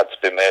noises had to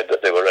be made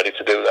that they were ready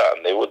to do that,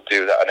 and they would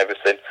do that and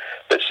everything.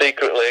 But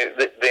secretly,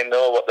 they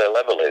know what their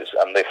level is,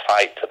 and they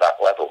fight to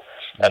that level.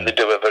 And they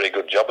do a very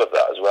good job of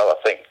that as well,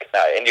 I think.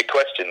 Now, in your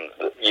question,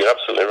 you're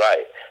absolutely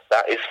right.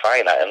 That is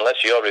finite.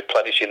 Unless you're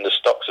replenishing the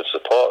stocks of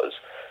supporters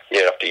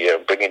year after year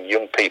and bringing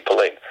young people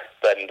in,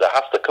 then there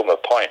has to come a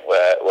point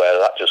where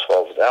that just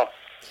falls down.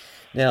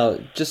 Now,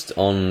 just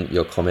on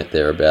your comment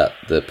there about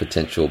the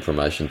potential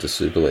promotion to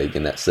Super League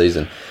in that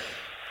season,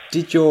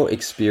 did your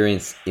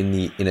experience in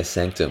the inner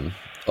sanctum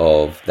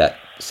of that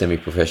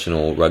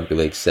semi-professional rugby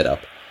league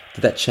setup,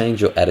 did that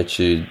change your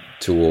attitude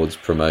towards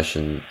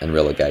promotion and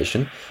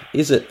relegation?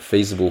 Is it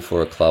feasible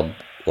for a club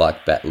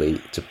like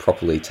Batley to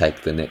properly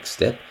take the next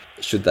step?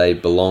 Should they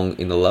belong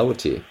in the lower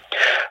tier?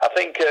 I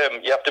think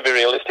you have to be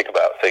realistic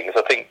about things.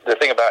 I think the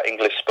thing about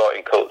English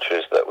sporting culture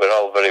is that we're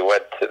all very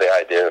wed to the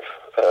idea of,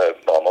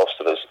 or most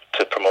of us,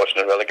 to promotion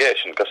and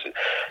relegation, because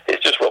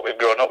it's just what we've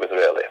grown up with,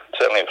 really,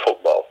 certainly in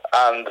football.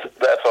 And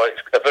therefore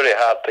it's a very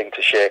hard thing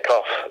to shake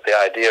off the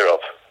idea of.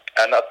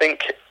 And I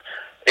think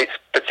it's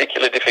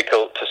particularly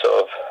difficult to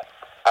sort of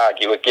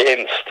argue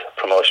against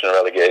promotion and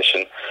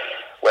relegation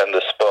when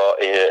the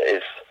sport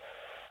is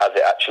as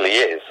it actually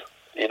is.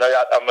 You know,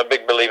 I'm a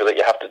big believer that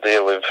you have to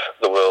deal with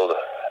the world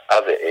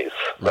as it is,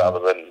 rather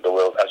than the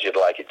world as you'd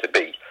like it to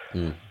be,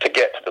 to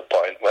get to the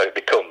point where it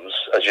becomes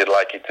as you'd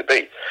like it to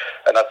be.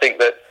 And I think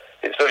that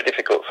it's very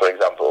difficult, for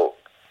example,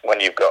 when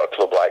you've got a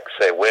club like,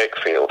 say,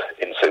 Wakefield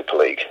in Super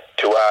League,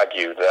 to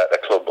argue that a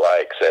club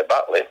like, say,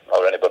 Batley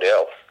or anybody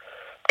else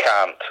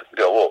can't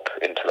go up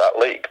into that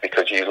league,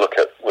 because you look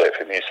at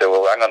Wakefield and you say,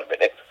 well, hang on a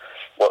minute,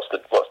 what's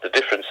the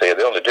difference here?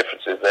 The only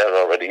difference is they're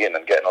already in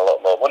and getting a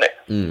lot more money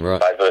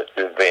by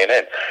virtue of being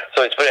in.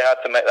 So it's very hard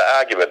to make that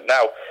argument.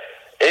 Now,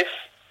 if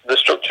the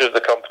structure of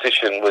the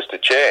competition was to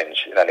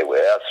change in any way,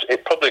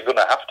 it's probably going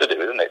to have to do,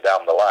 isn't it,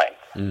 down the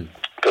line?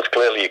 Because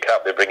clearly you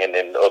can't be bringing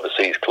in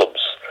overseas clubs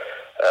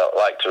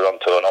like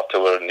Toronto and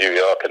Ottawa and New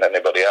York and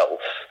anybody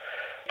else.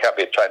 You can't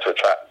be trying to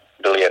attract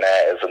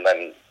billionaires and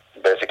then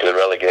basically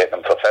relegate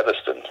them for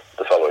Featherstone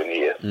the following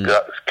year.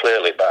 That's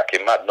clearly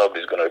backing mad.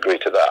 Nobody's going to agree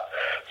to that.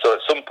 So at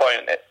some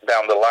point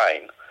down the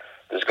line,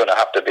 there's going to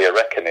have to be a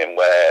reckoning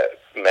where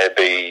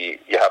maybe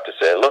you have to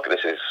say, look,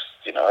 this is,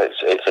 you know,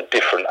 it's a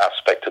different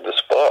aspect of the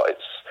sport.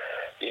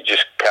 You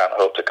just can't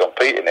hope to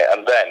compete in it.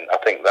 And then I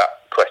think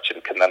that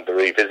question can then be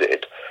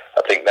revisited.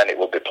 I think then it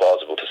would be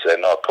plausible to say,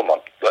 no, come on,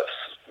 let's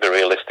be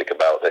realistic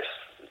about this.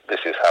 this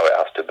is how it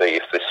has to be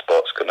if this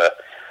sport's going to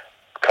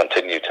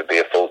continue to be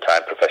a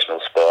full-time professional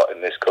sport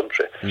in this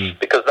country.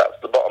 Because that's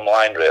the bottom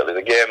line, really.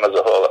 The game as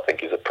a whole, I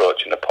think, is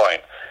approaching a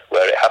point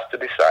where it has to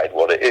decide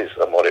what it is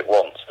and what it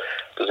wants.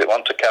 Does it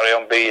want to carry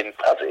on being,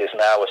 as it is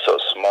now, a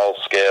sort of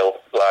small-scale,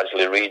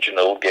 largely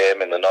regional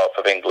game in the north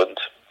of England,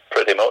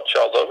 pretty much,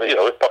 although,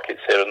 with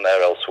pockets here and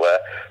there elsewhere?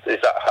 Is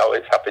that how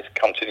it's happy to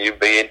continue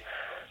being?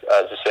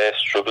 As I say,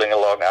 struggling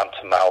along hand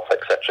to mouth,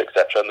 etc.,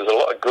 etc. And there's a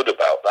lot of good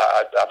about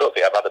that. I don't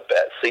think I've had a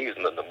better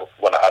season than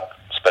when I had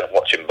spent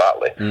watching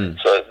Batley.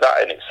 So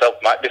that in itself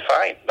might be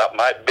fine. That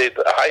might be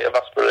the height of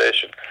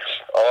aspiration.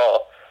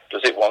 Or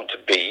does it want to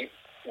be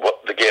what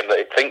the game that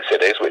it thinks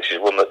it is, which is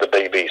one that the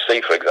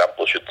BBC, for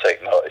example, should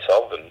take notice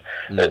of,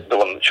 and the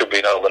one that should be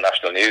in all the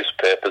national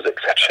newspapers,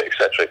 etc.,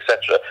 etc.,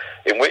 etc.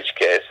 In which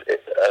case,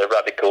 a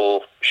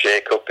radical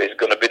shake-up is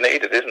going to be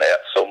needed, isn't it, at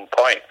some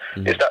point?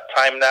 Is that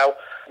time now?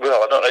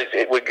 Well, I don't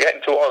know. We're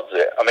getting towards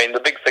it. I mean, the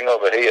big thing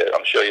over here,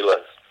 I'm sure you'll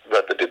have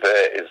read the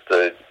debate, is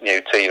the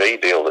new TV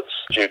deal that's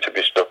due to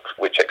be struck,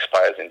 which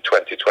expires in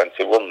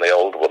 2021, the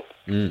old one.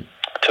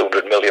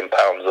 £200 million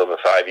over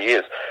 5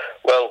 years.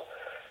 Well,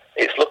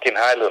 it's looking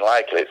highly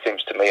unlikely, it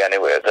seems to me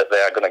anyway, that they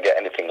are going to get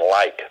anything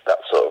like that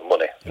sort of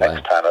money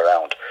next time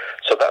around.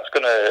 So that's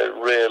going to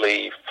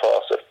really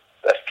force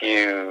a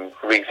few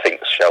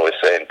rethinks, shall we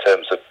say, in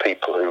terms of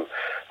people who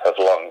have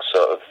long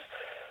sort of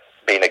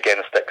been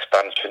against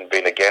expansion,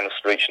 been against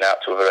reaching out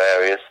to other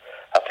areas.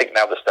 I think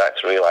now they're starting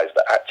to realise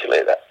that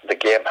actually that the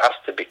game has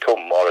to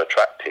become more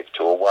attractive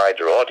to a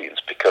wider audience,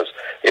 because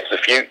if the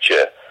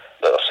future,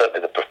 or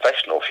certainly the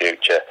professional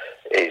future,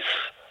 is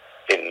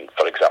in,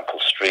 for example,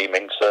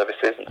 streaming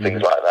services and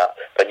things like that,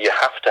 then you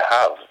have to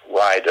have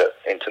wider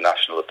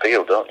international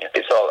appeal, don't you?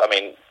 It's all, I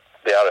mean,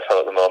 the RFL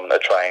at the moment are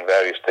trying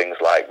various things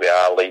like the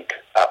R-League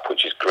app,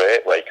 which is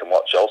great, where you can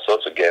watch all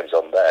sorts of games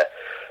on there.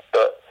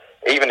 But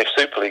even if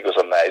Super League was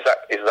on there, is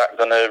that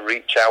going to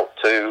reach out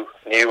to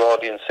new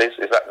audiences?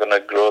 Is that going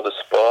to grow the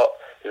sport?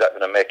 Is that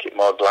going to make it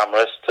more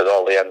glamorous to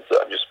all the ends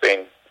that I've just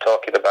been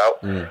talking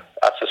about?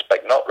 I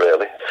suspect not,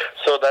 really.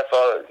 So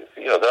therefore,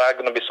 there are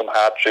going to be some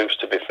hard truths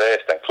to be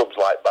faced, and clubs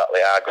like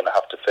Batley are going to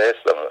have to face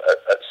them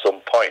at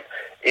some point.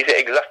 Is it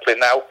exactly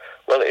now?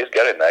 Well, it is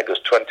getting there, because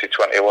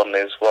 2021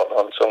 is,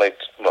 it's only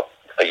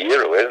a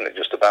year away, isn't it,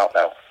 just about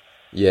now?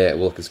 Yeah,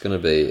 well, it's going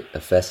to be a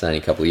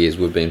fascinating couple of years.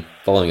 We've been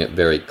following it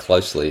very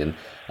closely, and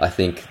I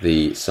think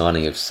the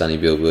signing of Sonny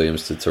Bill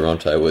Williams to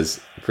Toronto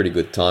was pretty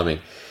good timing.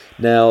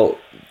 Now,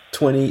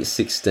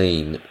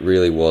 2016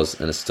 really was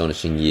an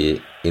astonishing year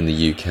in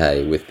the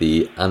UK, with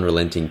the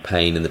unrelenting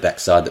pain in the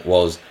backside that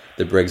was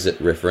the Brexit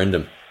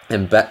referendum,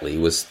 and Batley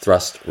was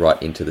thrust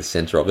right into the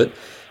centre of it.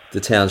 The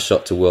town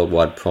shot to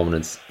worldwide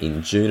prominence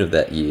in June of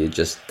that year,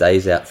 just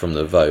days out from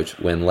the vote,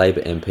 when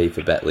Labour MP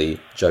for Batley,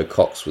 Joe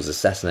Cox, was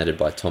assassinated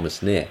by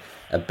Thomas Nair,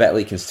 a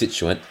Batley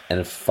constituent and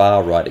a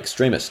far-right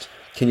extremist.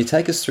 Can you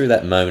take us through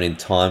that moment in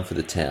time for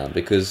the town?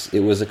 Because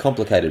it was a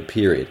complicated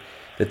period.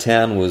 The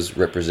town was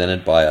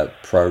represented by a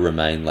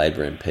pro-Remain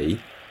Labour MP.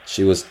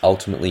 She was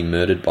ultimately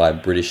murdered by a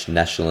British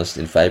nationalist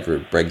in favour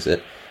of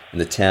Brexit, and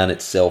the town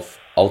itself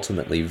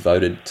ultimately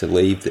voted to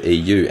leave the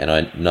EU. And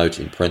I note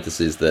in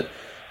parentheses that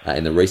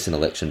in the recent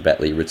election,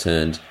 Batley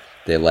returned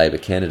their Labour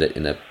candidate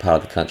in a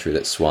part of the country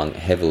that swung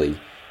heavily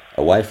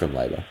away from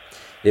Labour.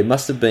 It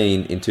must have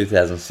been, in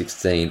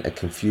 2016, a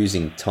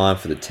confusing time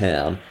for the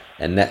town,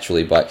 and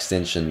naturally, by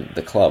extension,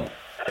 the club.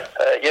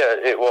 Yeah,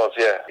 it was,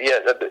 yeah.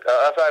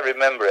 As I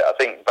remember it, I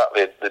think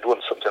Batley, they'd won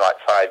something like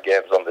 5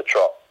 games on the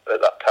trot at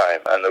that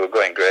time, and they were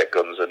going great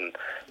guns, and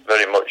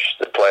very much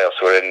the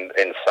playoffs were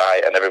in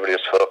sight, and everybody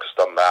was focused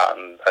on that,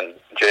 and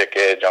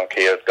JK, John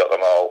Keir, had got them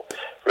all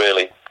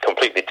really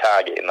completely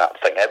targeting that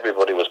thing.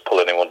 Everybody was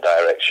pulling in one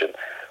direction.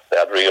 They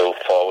had real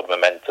forward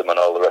momentum and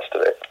all the rest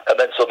of it. And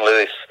then suddenly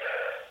this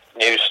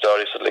news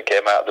story suddenly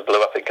came out of the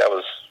blue. I think I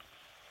was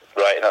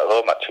writing at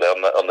home actually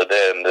on the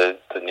day, and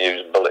the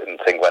news bulletin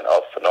thing went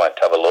off, and I went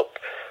to have a look.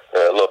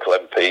 A local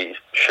MP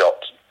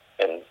shot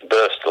in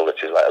Birstall,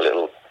 which is like a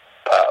little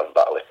part of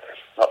Batley,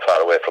 not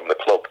far away from the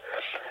club.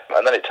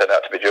 And then it turned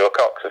out to be Joe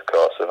Cox, of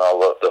course, and all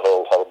the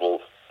whole horrible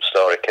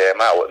story came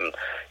out. And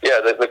yeah,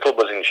 the club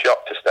was in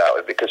shock to start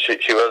with, because she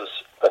was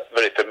a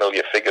very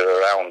familiar figure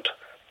around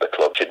the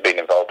club. She'd been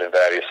involved in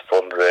various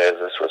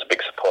fundraisers, was a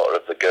big supporter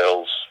of the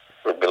girls'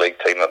 rugby league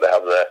team that they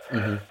have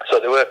there. So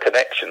there were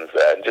connections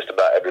there, and just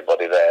about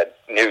everybody there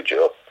knew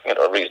Joe,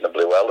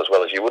 reasonably well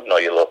as you would know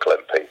your local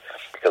MP,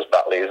 because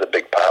Batley is a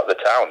big part of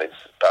the town.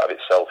 It's part of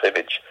its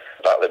self-image.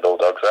 Batley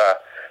Bulldogs are.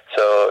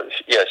 So,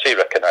 yeah, she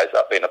recognised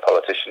that, being a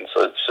politician.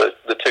 So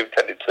the two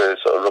tended to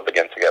sort of rub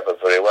against together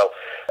very well.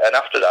 And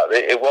after that,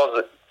 it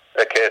was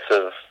a case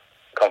of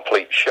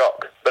complete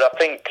shock. But I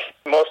think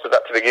most of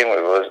that, to begin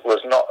with, was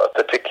not a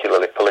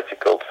particularly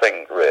political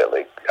thing,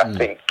 really. I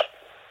think,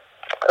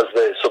 as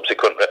the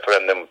subsequent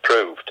referendum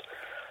proved,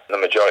 the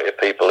majority of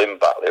people in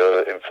Batley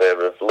were in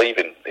favour of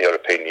leaving the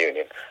European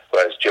Union,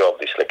 whereas Joe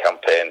obviously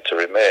campaigned to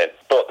remain.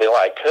 But they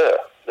liked her.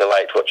 They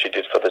liked what she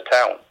did for the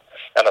town.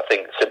 And I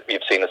think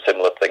you've seen a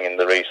similar thing in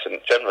the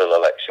recent general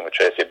election with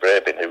Tracy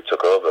Brabin, who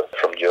took over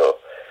from Joe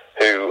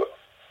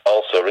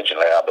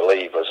originally, I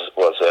believe,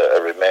 was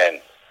a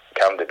Remain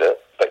candidate.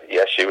 But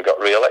yes, she got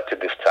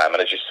re-elected this time.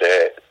 And as you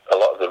say, a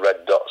lot of the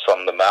red dots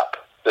on the map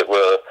that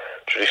were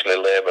traditionally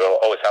Labour, or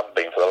always have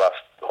been for the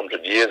last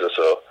 100 years or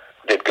so,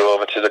 did go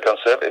over to the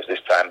Conservatives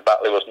this time.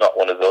 Batley was not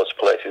one of those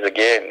places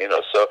again,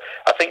 So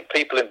I think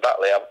people in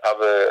Batley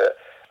have a,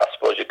 I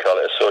suppose you call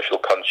it, a social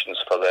conscience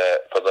for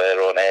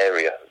their own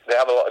area. They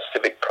have a lot of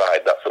civic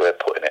pride, that's the way of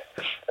putting it.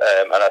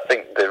 And I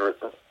think they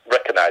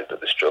recognise that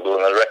they struggle,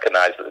 and they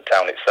recognise that the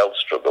town itself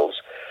struggles,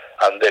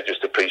 and they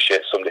just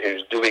appreciate somebody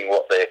who's doing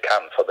what they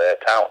can for their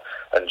town.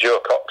 And Jo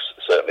Cox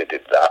certainly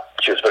did that.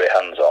 She was very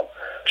hands-on.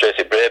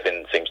 Tracy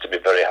Brabin seems to be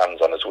very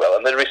hands-on as well,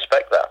 and they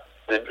respect that.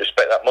 They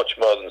respect that much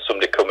more than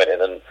somebody coming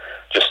in and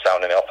just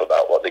sounding off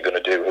about what they're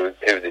going to do,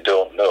 who they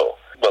don't know.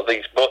 Well,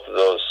 both of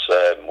those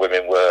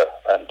women were,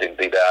 and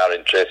indeed are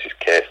in Tracy's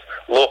case,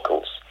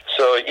 locals.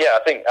 So yeah,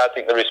 I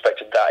think they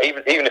respected that.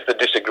 Even if they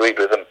disagreed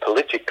with them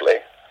politically,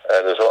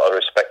 there's a lot of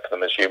respect for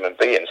them as human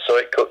beings. So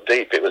it cut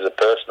deep. It was a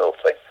personal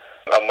thing.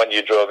 And when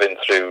you drove in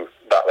through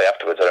Batley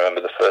afterwards, I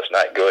remember the first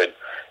night going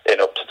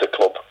in up to the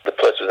club, the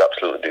place was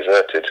absolutely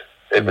deserted.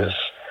 It was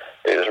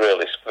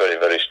really very,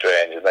 very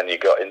strange. And then you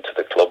got into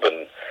the club,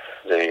 and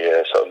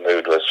the sort of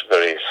mood was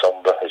very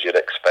sombre, as you'd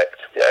expect.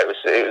 Yeah, it was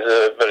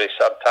a very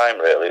sad time,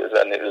 really. It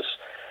was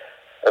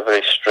a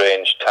very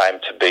strange time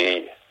to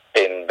be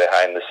in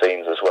behind the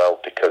scenes as well,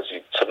 because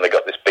you suddenly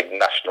got this big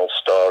national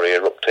story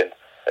erupting,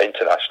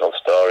 international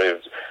story.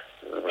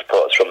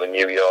 Reporters from the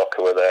New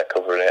Yorker were there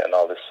covering it and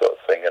all this sort of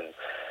thing, and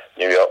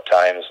New York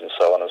Times and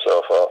so on and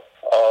so forth,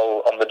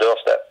 all on the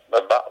doorstep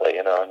of Batley,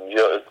 and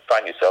you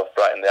find yourself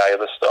right in the eye of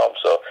the storm.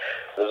 So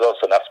there's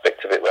also an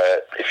aspect of it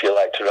where if you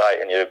like to write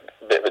and you're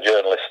a bit of a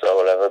journalist or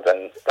whatever,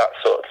 then that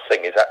sort of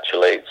thing is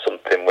actually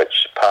something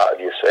which part of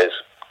you says,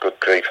 good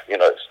grief, you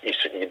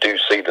do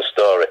see the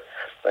story,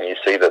 and you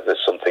see that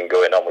there's something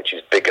going on which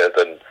is bigger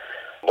than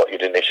what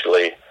you'd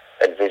initially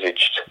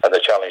envisaged. And the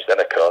challenge then,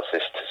 of course,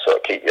 is to sort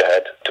of keep your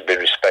head, to be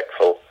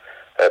respectful,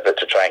 but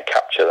to try and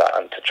capture that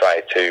and to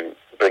try to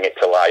bring it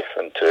to life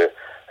and to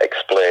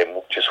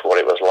explain just what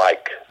it was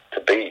like to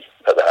be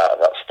at the heart of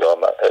that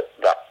storm at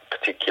that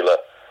particular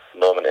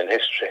moment in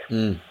history.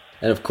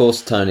 And of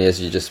course, Tony, as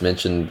you just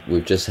mentioned,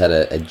 we've just had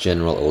a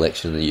general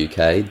election in the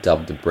UK,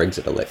 dubbed the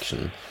Brexit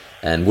election.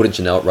 And wouldn't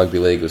you know it, rugby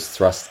league was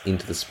thrust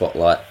into the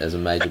spotlight as a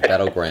major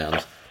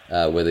battleground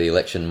where the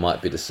election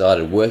might be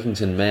decided.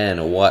 Workington man,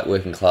 a white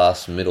working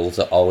class, middle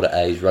to older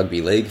age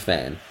rugby league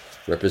fan,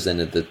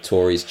 represented the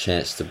Tories'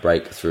 chance to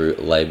break through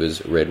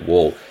Labour's red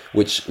wall,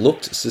 which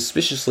looked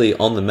suspiciously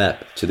on the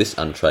map to this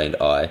untrained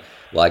eye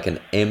like an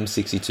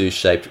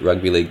M62-shaped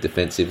rugby league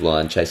defensive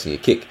line chasing a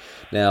kick.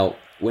 Now,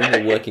 when the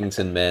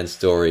Workington man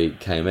story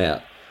came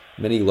out,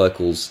 many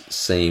locals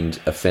seemed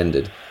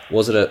offended.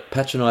 Was it a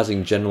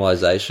patronising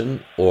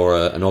generalisation or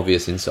an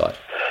obvious insight?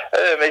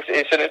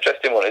 It's an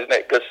interesting one, isn't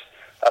it? Because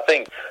I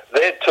think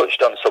they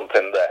touched on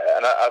something there,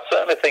 and I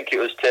certainly think it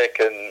was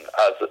taken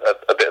as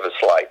a bit of a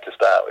slight to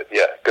start with,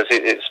 yeah, because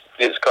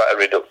it's quite a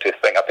reductive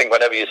thing. I think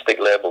whenever you stick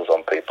labels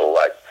on people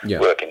like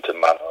Workington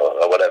man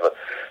or whatever,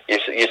 you're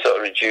sort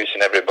of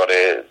reducing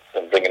everybody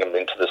and bringing them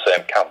into the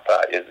same camp.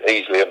 It's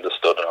easily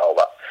understood and all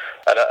that.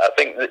 And I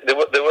think there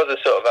was a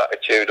sort of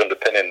attitude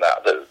underpinning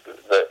that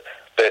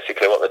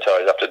basically what the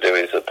Tories have to do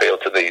is appeal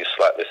to these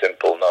slightly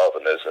simple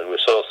northerners, and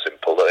we're so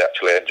simple that they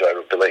actually enjoy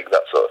rugby league,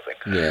 that sort of thing.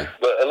 Yeah.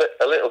 But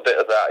a little bit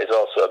of that is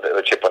also a bit of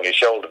a chip on your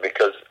shoulder,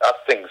 because as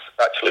things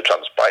actually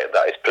transpired,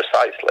 that is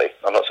precisely,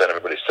 I'm not saying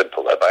everybody's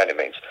simple there by any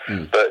means,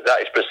 but that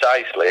is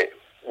precisely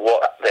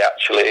what they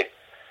actually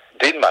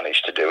did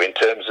manage to do in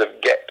terms of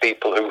get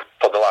people who,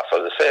 for the last,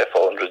 as I say,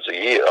 400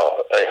 years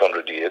or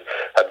 800 years,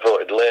 had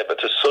voted Labour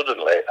to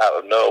suddenly, out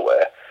of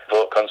nowhere,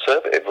 vote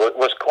Conservative.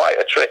 Was quite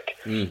a trick.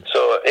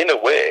 So in a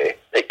way,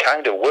 it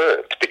kind of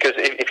worked, because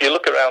if you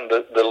look around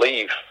the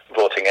Leave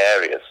voting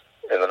areas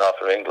in the north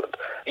of England,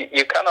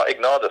 you cannot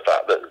ignore the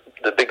fact that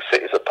the big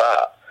cities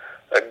apart,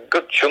 a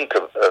good chunk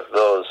of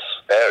those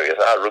areas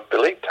are rugby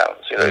league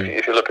towns.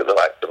 If you look at the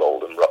likes of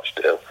Oldham,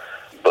 Rochdale,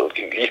 but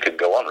you could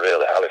go on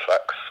really,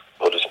 Halifax,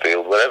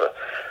 Huddersfield, wherever.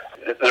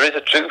 There is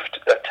a truth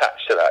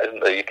attached to that,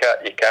 isn't there? You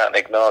can't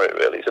ignore it,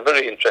 really. It's a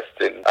very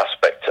interesting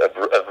aspect of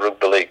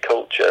rugby league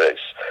culture.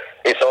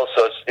 It's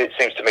also, it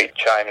seems to me,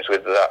 chimes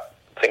with that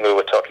thing we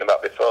were talking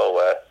about before,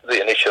 where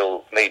the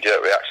initial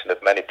knee-jerk reaction of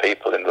many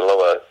people in the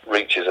lower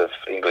reaches of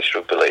English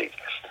rugby league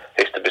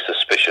is to be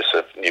suspicious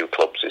of new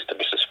clubs, is to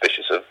be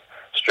suspicious of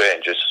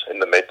strangers in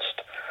the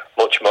midst,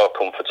 much more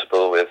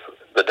comfortable with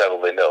the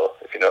devil they know,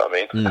 if you know what I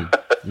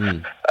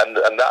mean.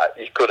 And that,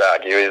 you could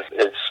argue,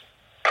 is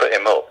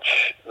pretty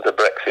much the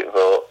Brexit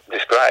vote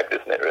described,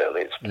 isn't it,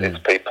 really? It's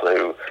people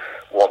who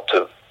want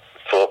to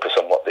focus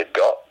on what they've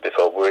got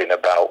before worrying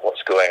about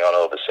what's going on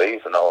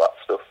overseas and all that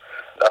stuff.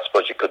 I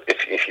suppose you could,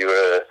 if you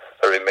were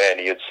a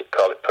Remainer, you'd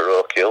call it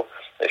parochial.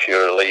 If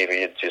you're a Leaver,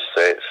 you'd just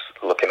say it's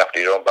looking after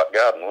your own back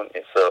garden, wouldn't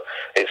you? So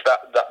it's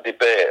that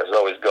debate has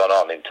always gone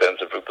on in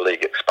terms of rugby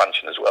league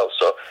expansion as well.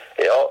 So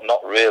it ought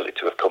not really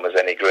to have come as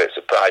any great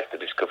surprise to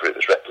discover it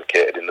was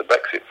replicated in the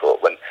Brexit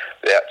vote, when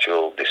the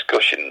actual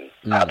discussion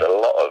had a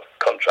lot of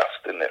contrast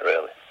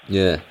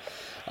Yeah.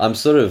 I'm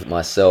sort of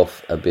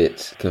myself a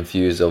bit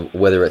confused of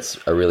whether it's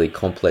a really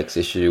complex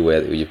issue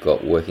where you've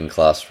got working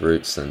class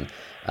roots and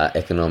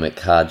economic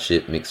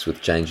hardship mixed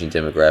with changing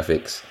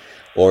demographics,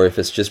 or if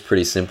it's just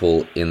pretty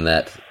simple in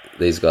that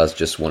these guys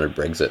just wanted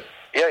Brexit.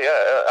 Yeah,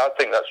 I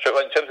think that's true.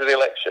 In terms of the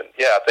election,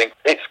 I think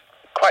it's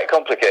quite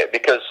complicated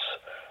because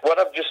what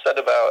I've just said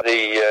about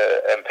the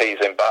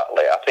MPs in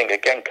Batley, I think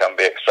again can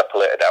be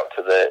extrapolated out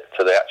to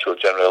the actual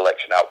general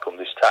election outcome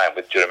this time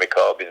with Jeremy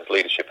Corbyn's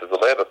leadership of the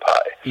Labour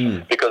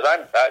Party. Because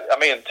I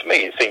mean, to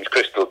me, it seems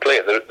crystal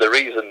clear the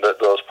reason that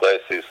those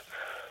places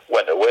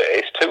went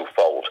away is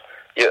twofold.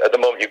 At the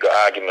moment, you've got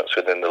arguments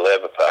within the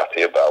Labour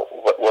Party about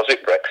was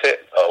it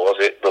Brexit or was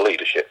it the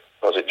leadership?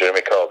 Was it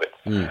Jeremy Corbyn?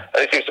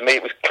 And it seems to me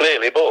it was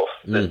clearly both.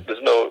 There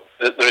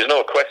is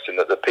no question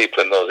that the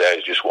people in those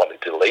areas just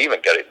wanted to leave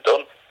and get it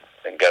done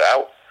and get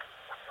out.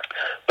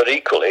 But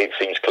equally, it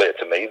seems clear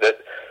to me that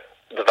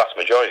the vast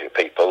majority of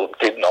people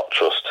did not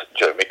trust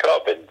Jeremy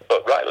Corbyn.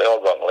 But rightly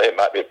or wrongly, it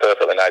might be a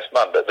perfectly nice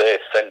man, but they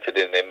scented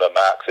in him a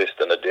Marxist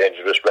and a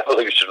dangerous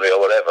revolutionary or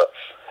whatever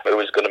who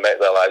was going to make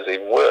their lives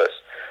even worse,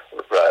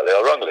 rightly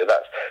or wrongly.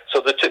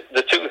 So the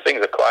two things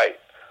are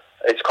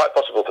it's quite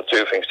possible for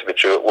two things to be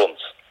true at once.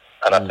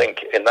 And I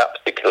think in that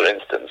particular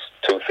instance,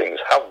 two things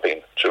have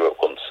been true at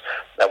once.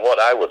 And what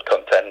I would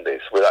contend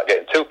is, without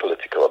getting too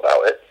political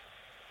about it,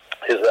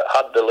 is that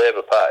had the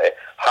Labour Party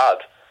had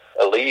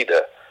a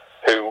leader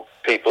who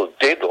people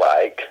did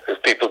like, who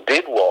people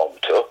did warm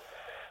to,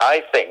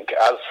 I think,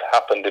 as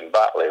happened in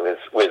Batley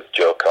with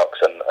Joe Cox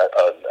and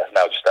has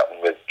now just happened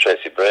with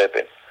Tracy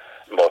Brabin,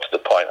 more to the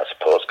point, I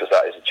suppose, because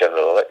that is a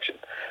general election,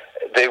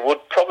 they would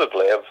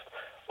probably have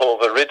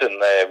overridden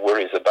their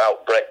worries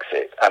about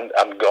Brexit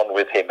and gone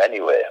with him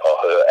anyway, or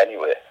her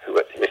anyway.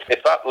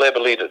 If that Labour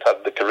leader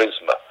had the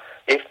charisma,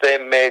 if they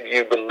made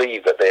you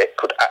believe that they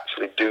could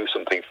actually do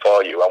something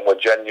for you and were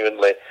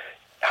genuinely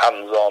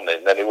hands-on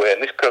in any way,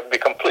 and this could be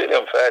completely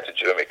unfair to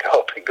Jeremy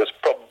Corbyn, because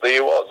probably he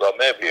was, or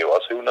maybe he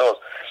was, who knows.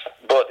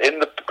 But in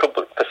the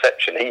public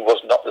perception, he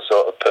was not the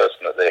sort of person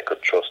that they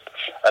could trust.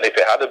 And if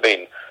it had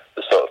been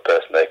the sort of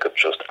person they could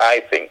trust,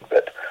 I think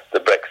that the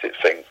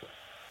Brexit thing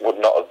would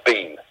not have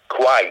been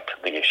quite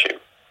the issue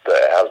that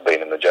it has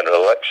been in the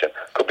general election.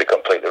 Could be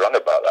completely wrong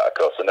about that, of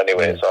course, and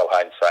anyway, it's all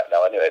hindsight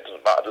now anyway, it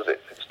doesn't matter, does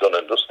it? It's done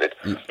and dusted.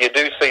 You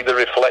do see the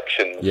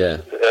reflections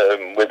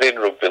within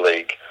rugby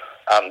league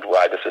and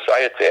wider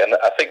society, and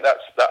I think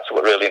that's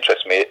what really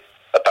interests me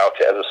about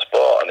it as a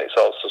sport, and it's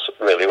also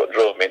really what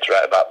drove me to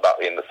write about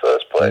Batley in the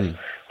first place,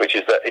 which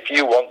is that if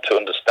you want to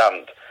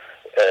understand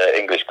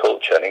English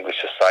culture and English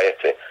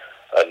society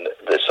and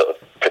the sort of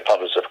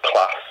preponderance of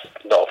class,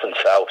 north and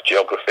south,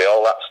 geography,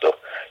 all that stuff,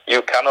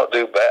 you cannot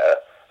do better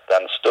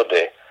than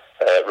study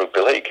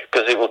rugby league,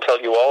 because it will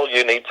tell you all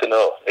you need to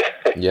know.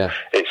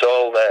 It's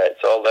all there.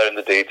 It's all there in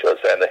the details,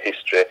 it's there in the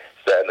history,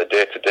 it's there in the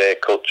day-to-day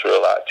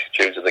cultural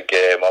attitudes of the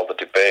game, all the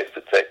debates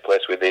that take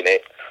place within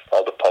it,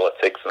 all the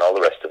politics and all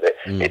the rest of it.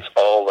 It's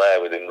all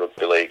there within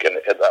rugby league, and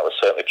that was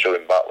certainly true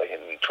in Batley in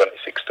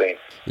 2016.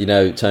 You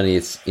know, Tony,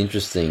 it's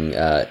interesting,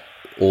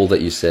 all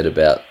that you said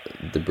about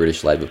the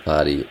British Labour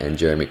Party and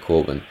Jeremy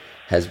Corbyn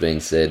has been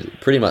said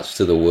pretty much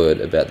to the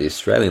word about the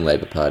Australian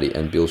Labour Party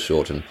and Bill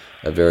Shorten,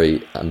 a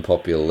very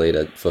unpopular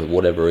leader, for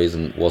whatever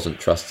reason wasn't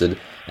trusted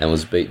and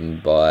was beaten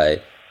by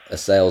a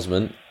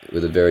salesman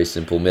with a very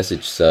simple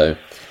message. So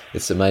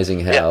it's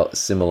amazing how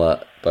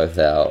similar both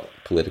our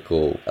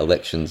political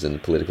elections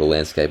and political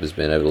landscape has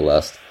been over the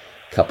last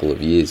couple of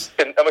years.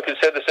 And we can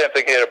say the same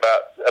thing here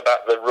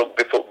about the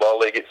Rugby Football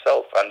League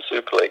itself and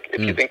Super League,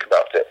 if you think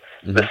about it.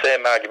 The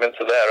same arguments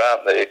are there,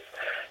 aren't they?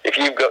 If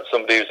you've got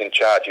somebody who's in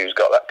charge, who's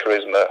got that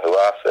charisma, who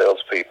are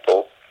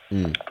salespeople,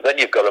 then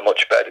you've got a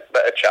much better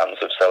chance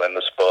of selling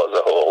the sport as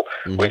a whole,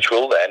 which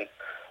will then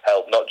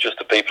help not just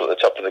the people at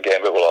the top of the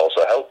game, but will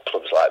also help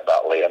clubs like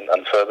Batley and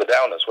further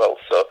down as well.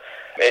 So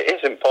it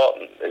is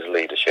important, is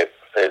leadership.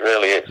 It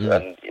really is.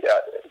 And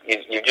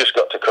you've just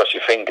got to cross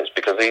your fingers,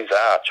 because these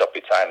are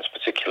choppy times,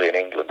 particularly in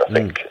England, I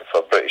think,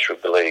 for British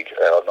Rugby League,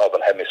 or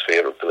Northern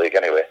Hemisphere Rugby League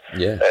anyway.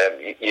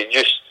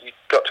 You've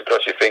got to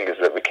cross your fingers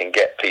that we can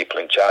get people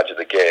in charge of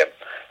the game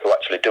who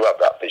actually do have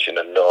that vision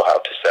and know how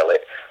to sell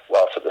it,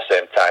 whilst at the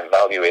same time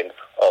valuing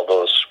all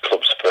those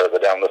clubs further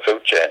down the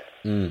food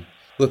chain.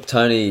 Look,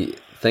 Tony,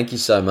 thank you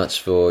so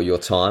much for your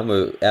time.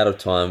 We're out of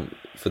time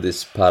for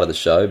this part of the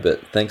show,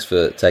 but thanks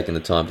for taking the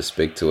time to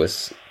speak to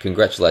us.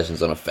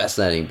 Congratulations on a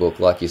fascinating book.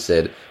 Like you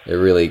said, it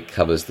really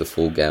covers the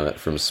full gamut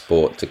from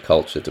sport to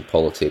culture to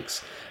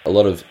politics. A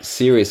lot of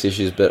serious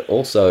issues, but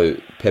also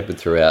peppered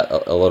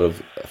throughout a lot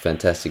of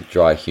fantastic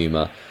dry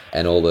humour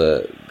and all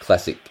the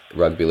classic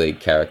rugby league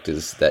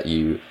characters that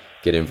you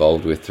get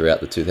involved with throughout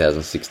the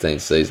 2016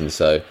 season.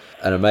 So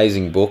an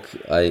amazing book.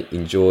 I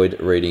enjoyed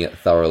reading it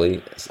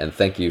thoroughly, and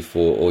thank you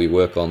for all your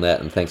work on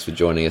that, and thanks for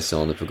joining us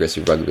on the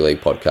Progressive Rugby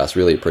League podcast.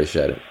 Really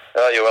appreciate it.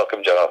 Oh, you're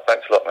welcome, John.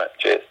 Thanks a lot, mate.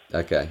 Cheers.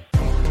 Okay.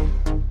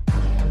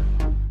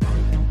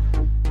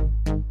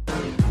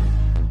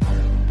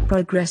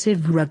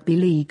 Progressive Rugby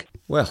League.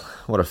 Well,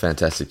 what a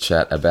fantastic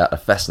chat about a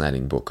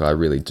fascinating book. I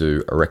really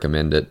do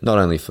recommend it, not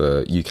only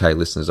for UK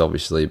listeners,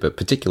 obviously, but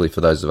particularly for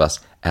those of us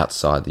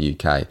outside the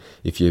UK.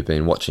 If you've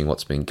been watching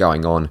what's been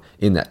going on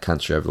in that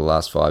country over the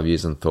last 5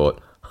 years and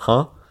thought,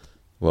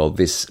 well,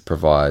 this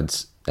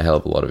provides a hell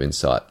of a lot of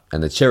insight.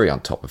 And the cherry on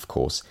top, of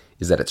course,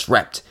 is that it's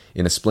wrapped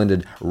in a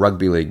splendid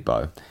rugby league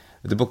bow.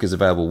 The book is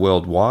available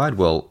worldwide.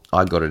 Well,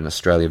 I got it in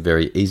Australia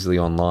very easily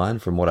online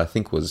from what I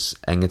think was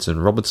Angus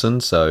and Robertson,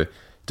 so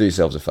do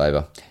yourselves a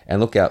favour and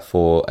look out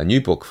for a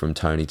new book from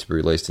Tony to be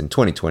released in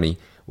 2020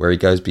 where he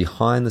goes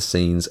behind the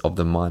scenes of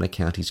the minor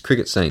counties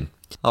cricket scene.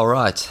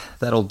 Alright,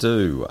 that'll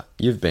do.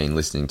 You've been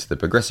listening to the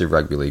Progressive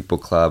Rugby League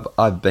Book Club.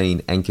 I've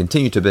been and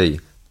continue to be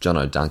John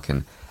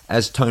O'Duncan.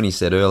 As Tony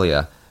said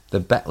earlier, the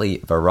Batley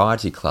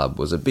Variety Club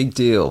was a big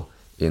deal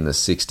in the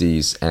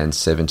 60s and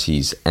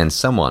 70s, and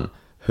someone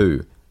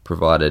who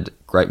provided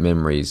great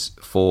memories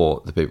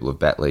for the people of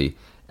Batley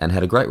and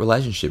had a great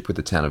relationship with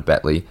the town of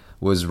Batley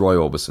was Roy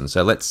Orbison.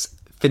 So let's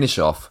finish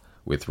off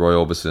with Roy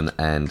Orbison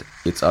and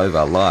It's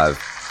Over live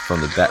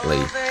from the Batley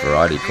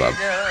Variety Club.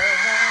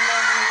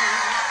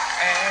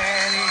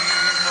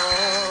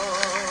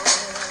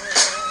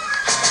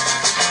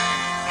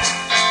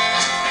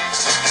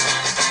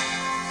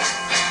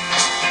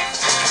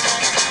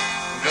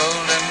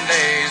 Golden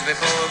days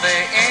before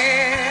they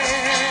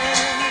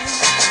end,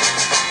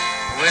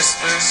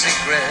 whisper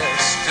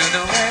secrets to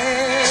the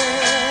wind.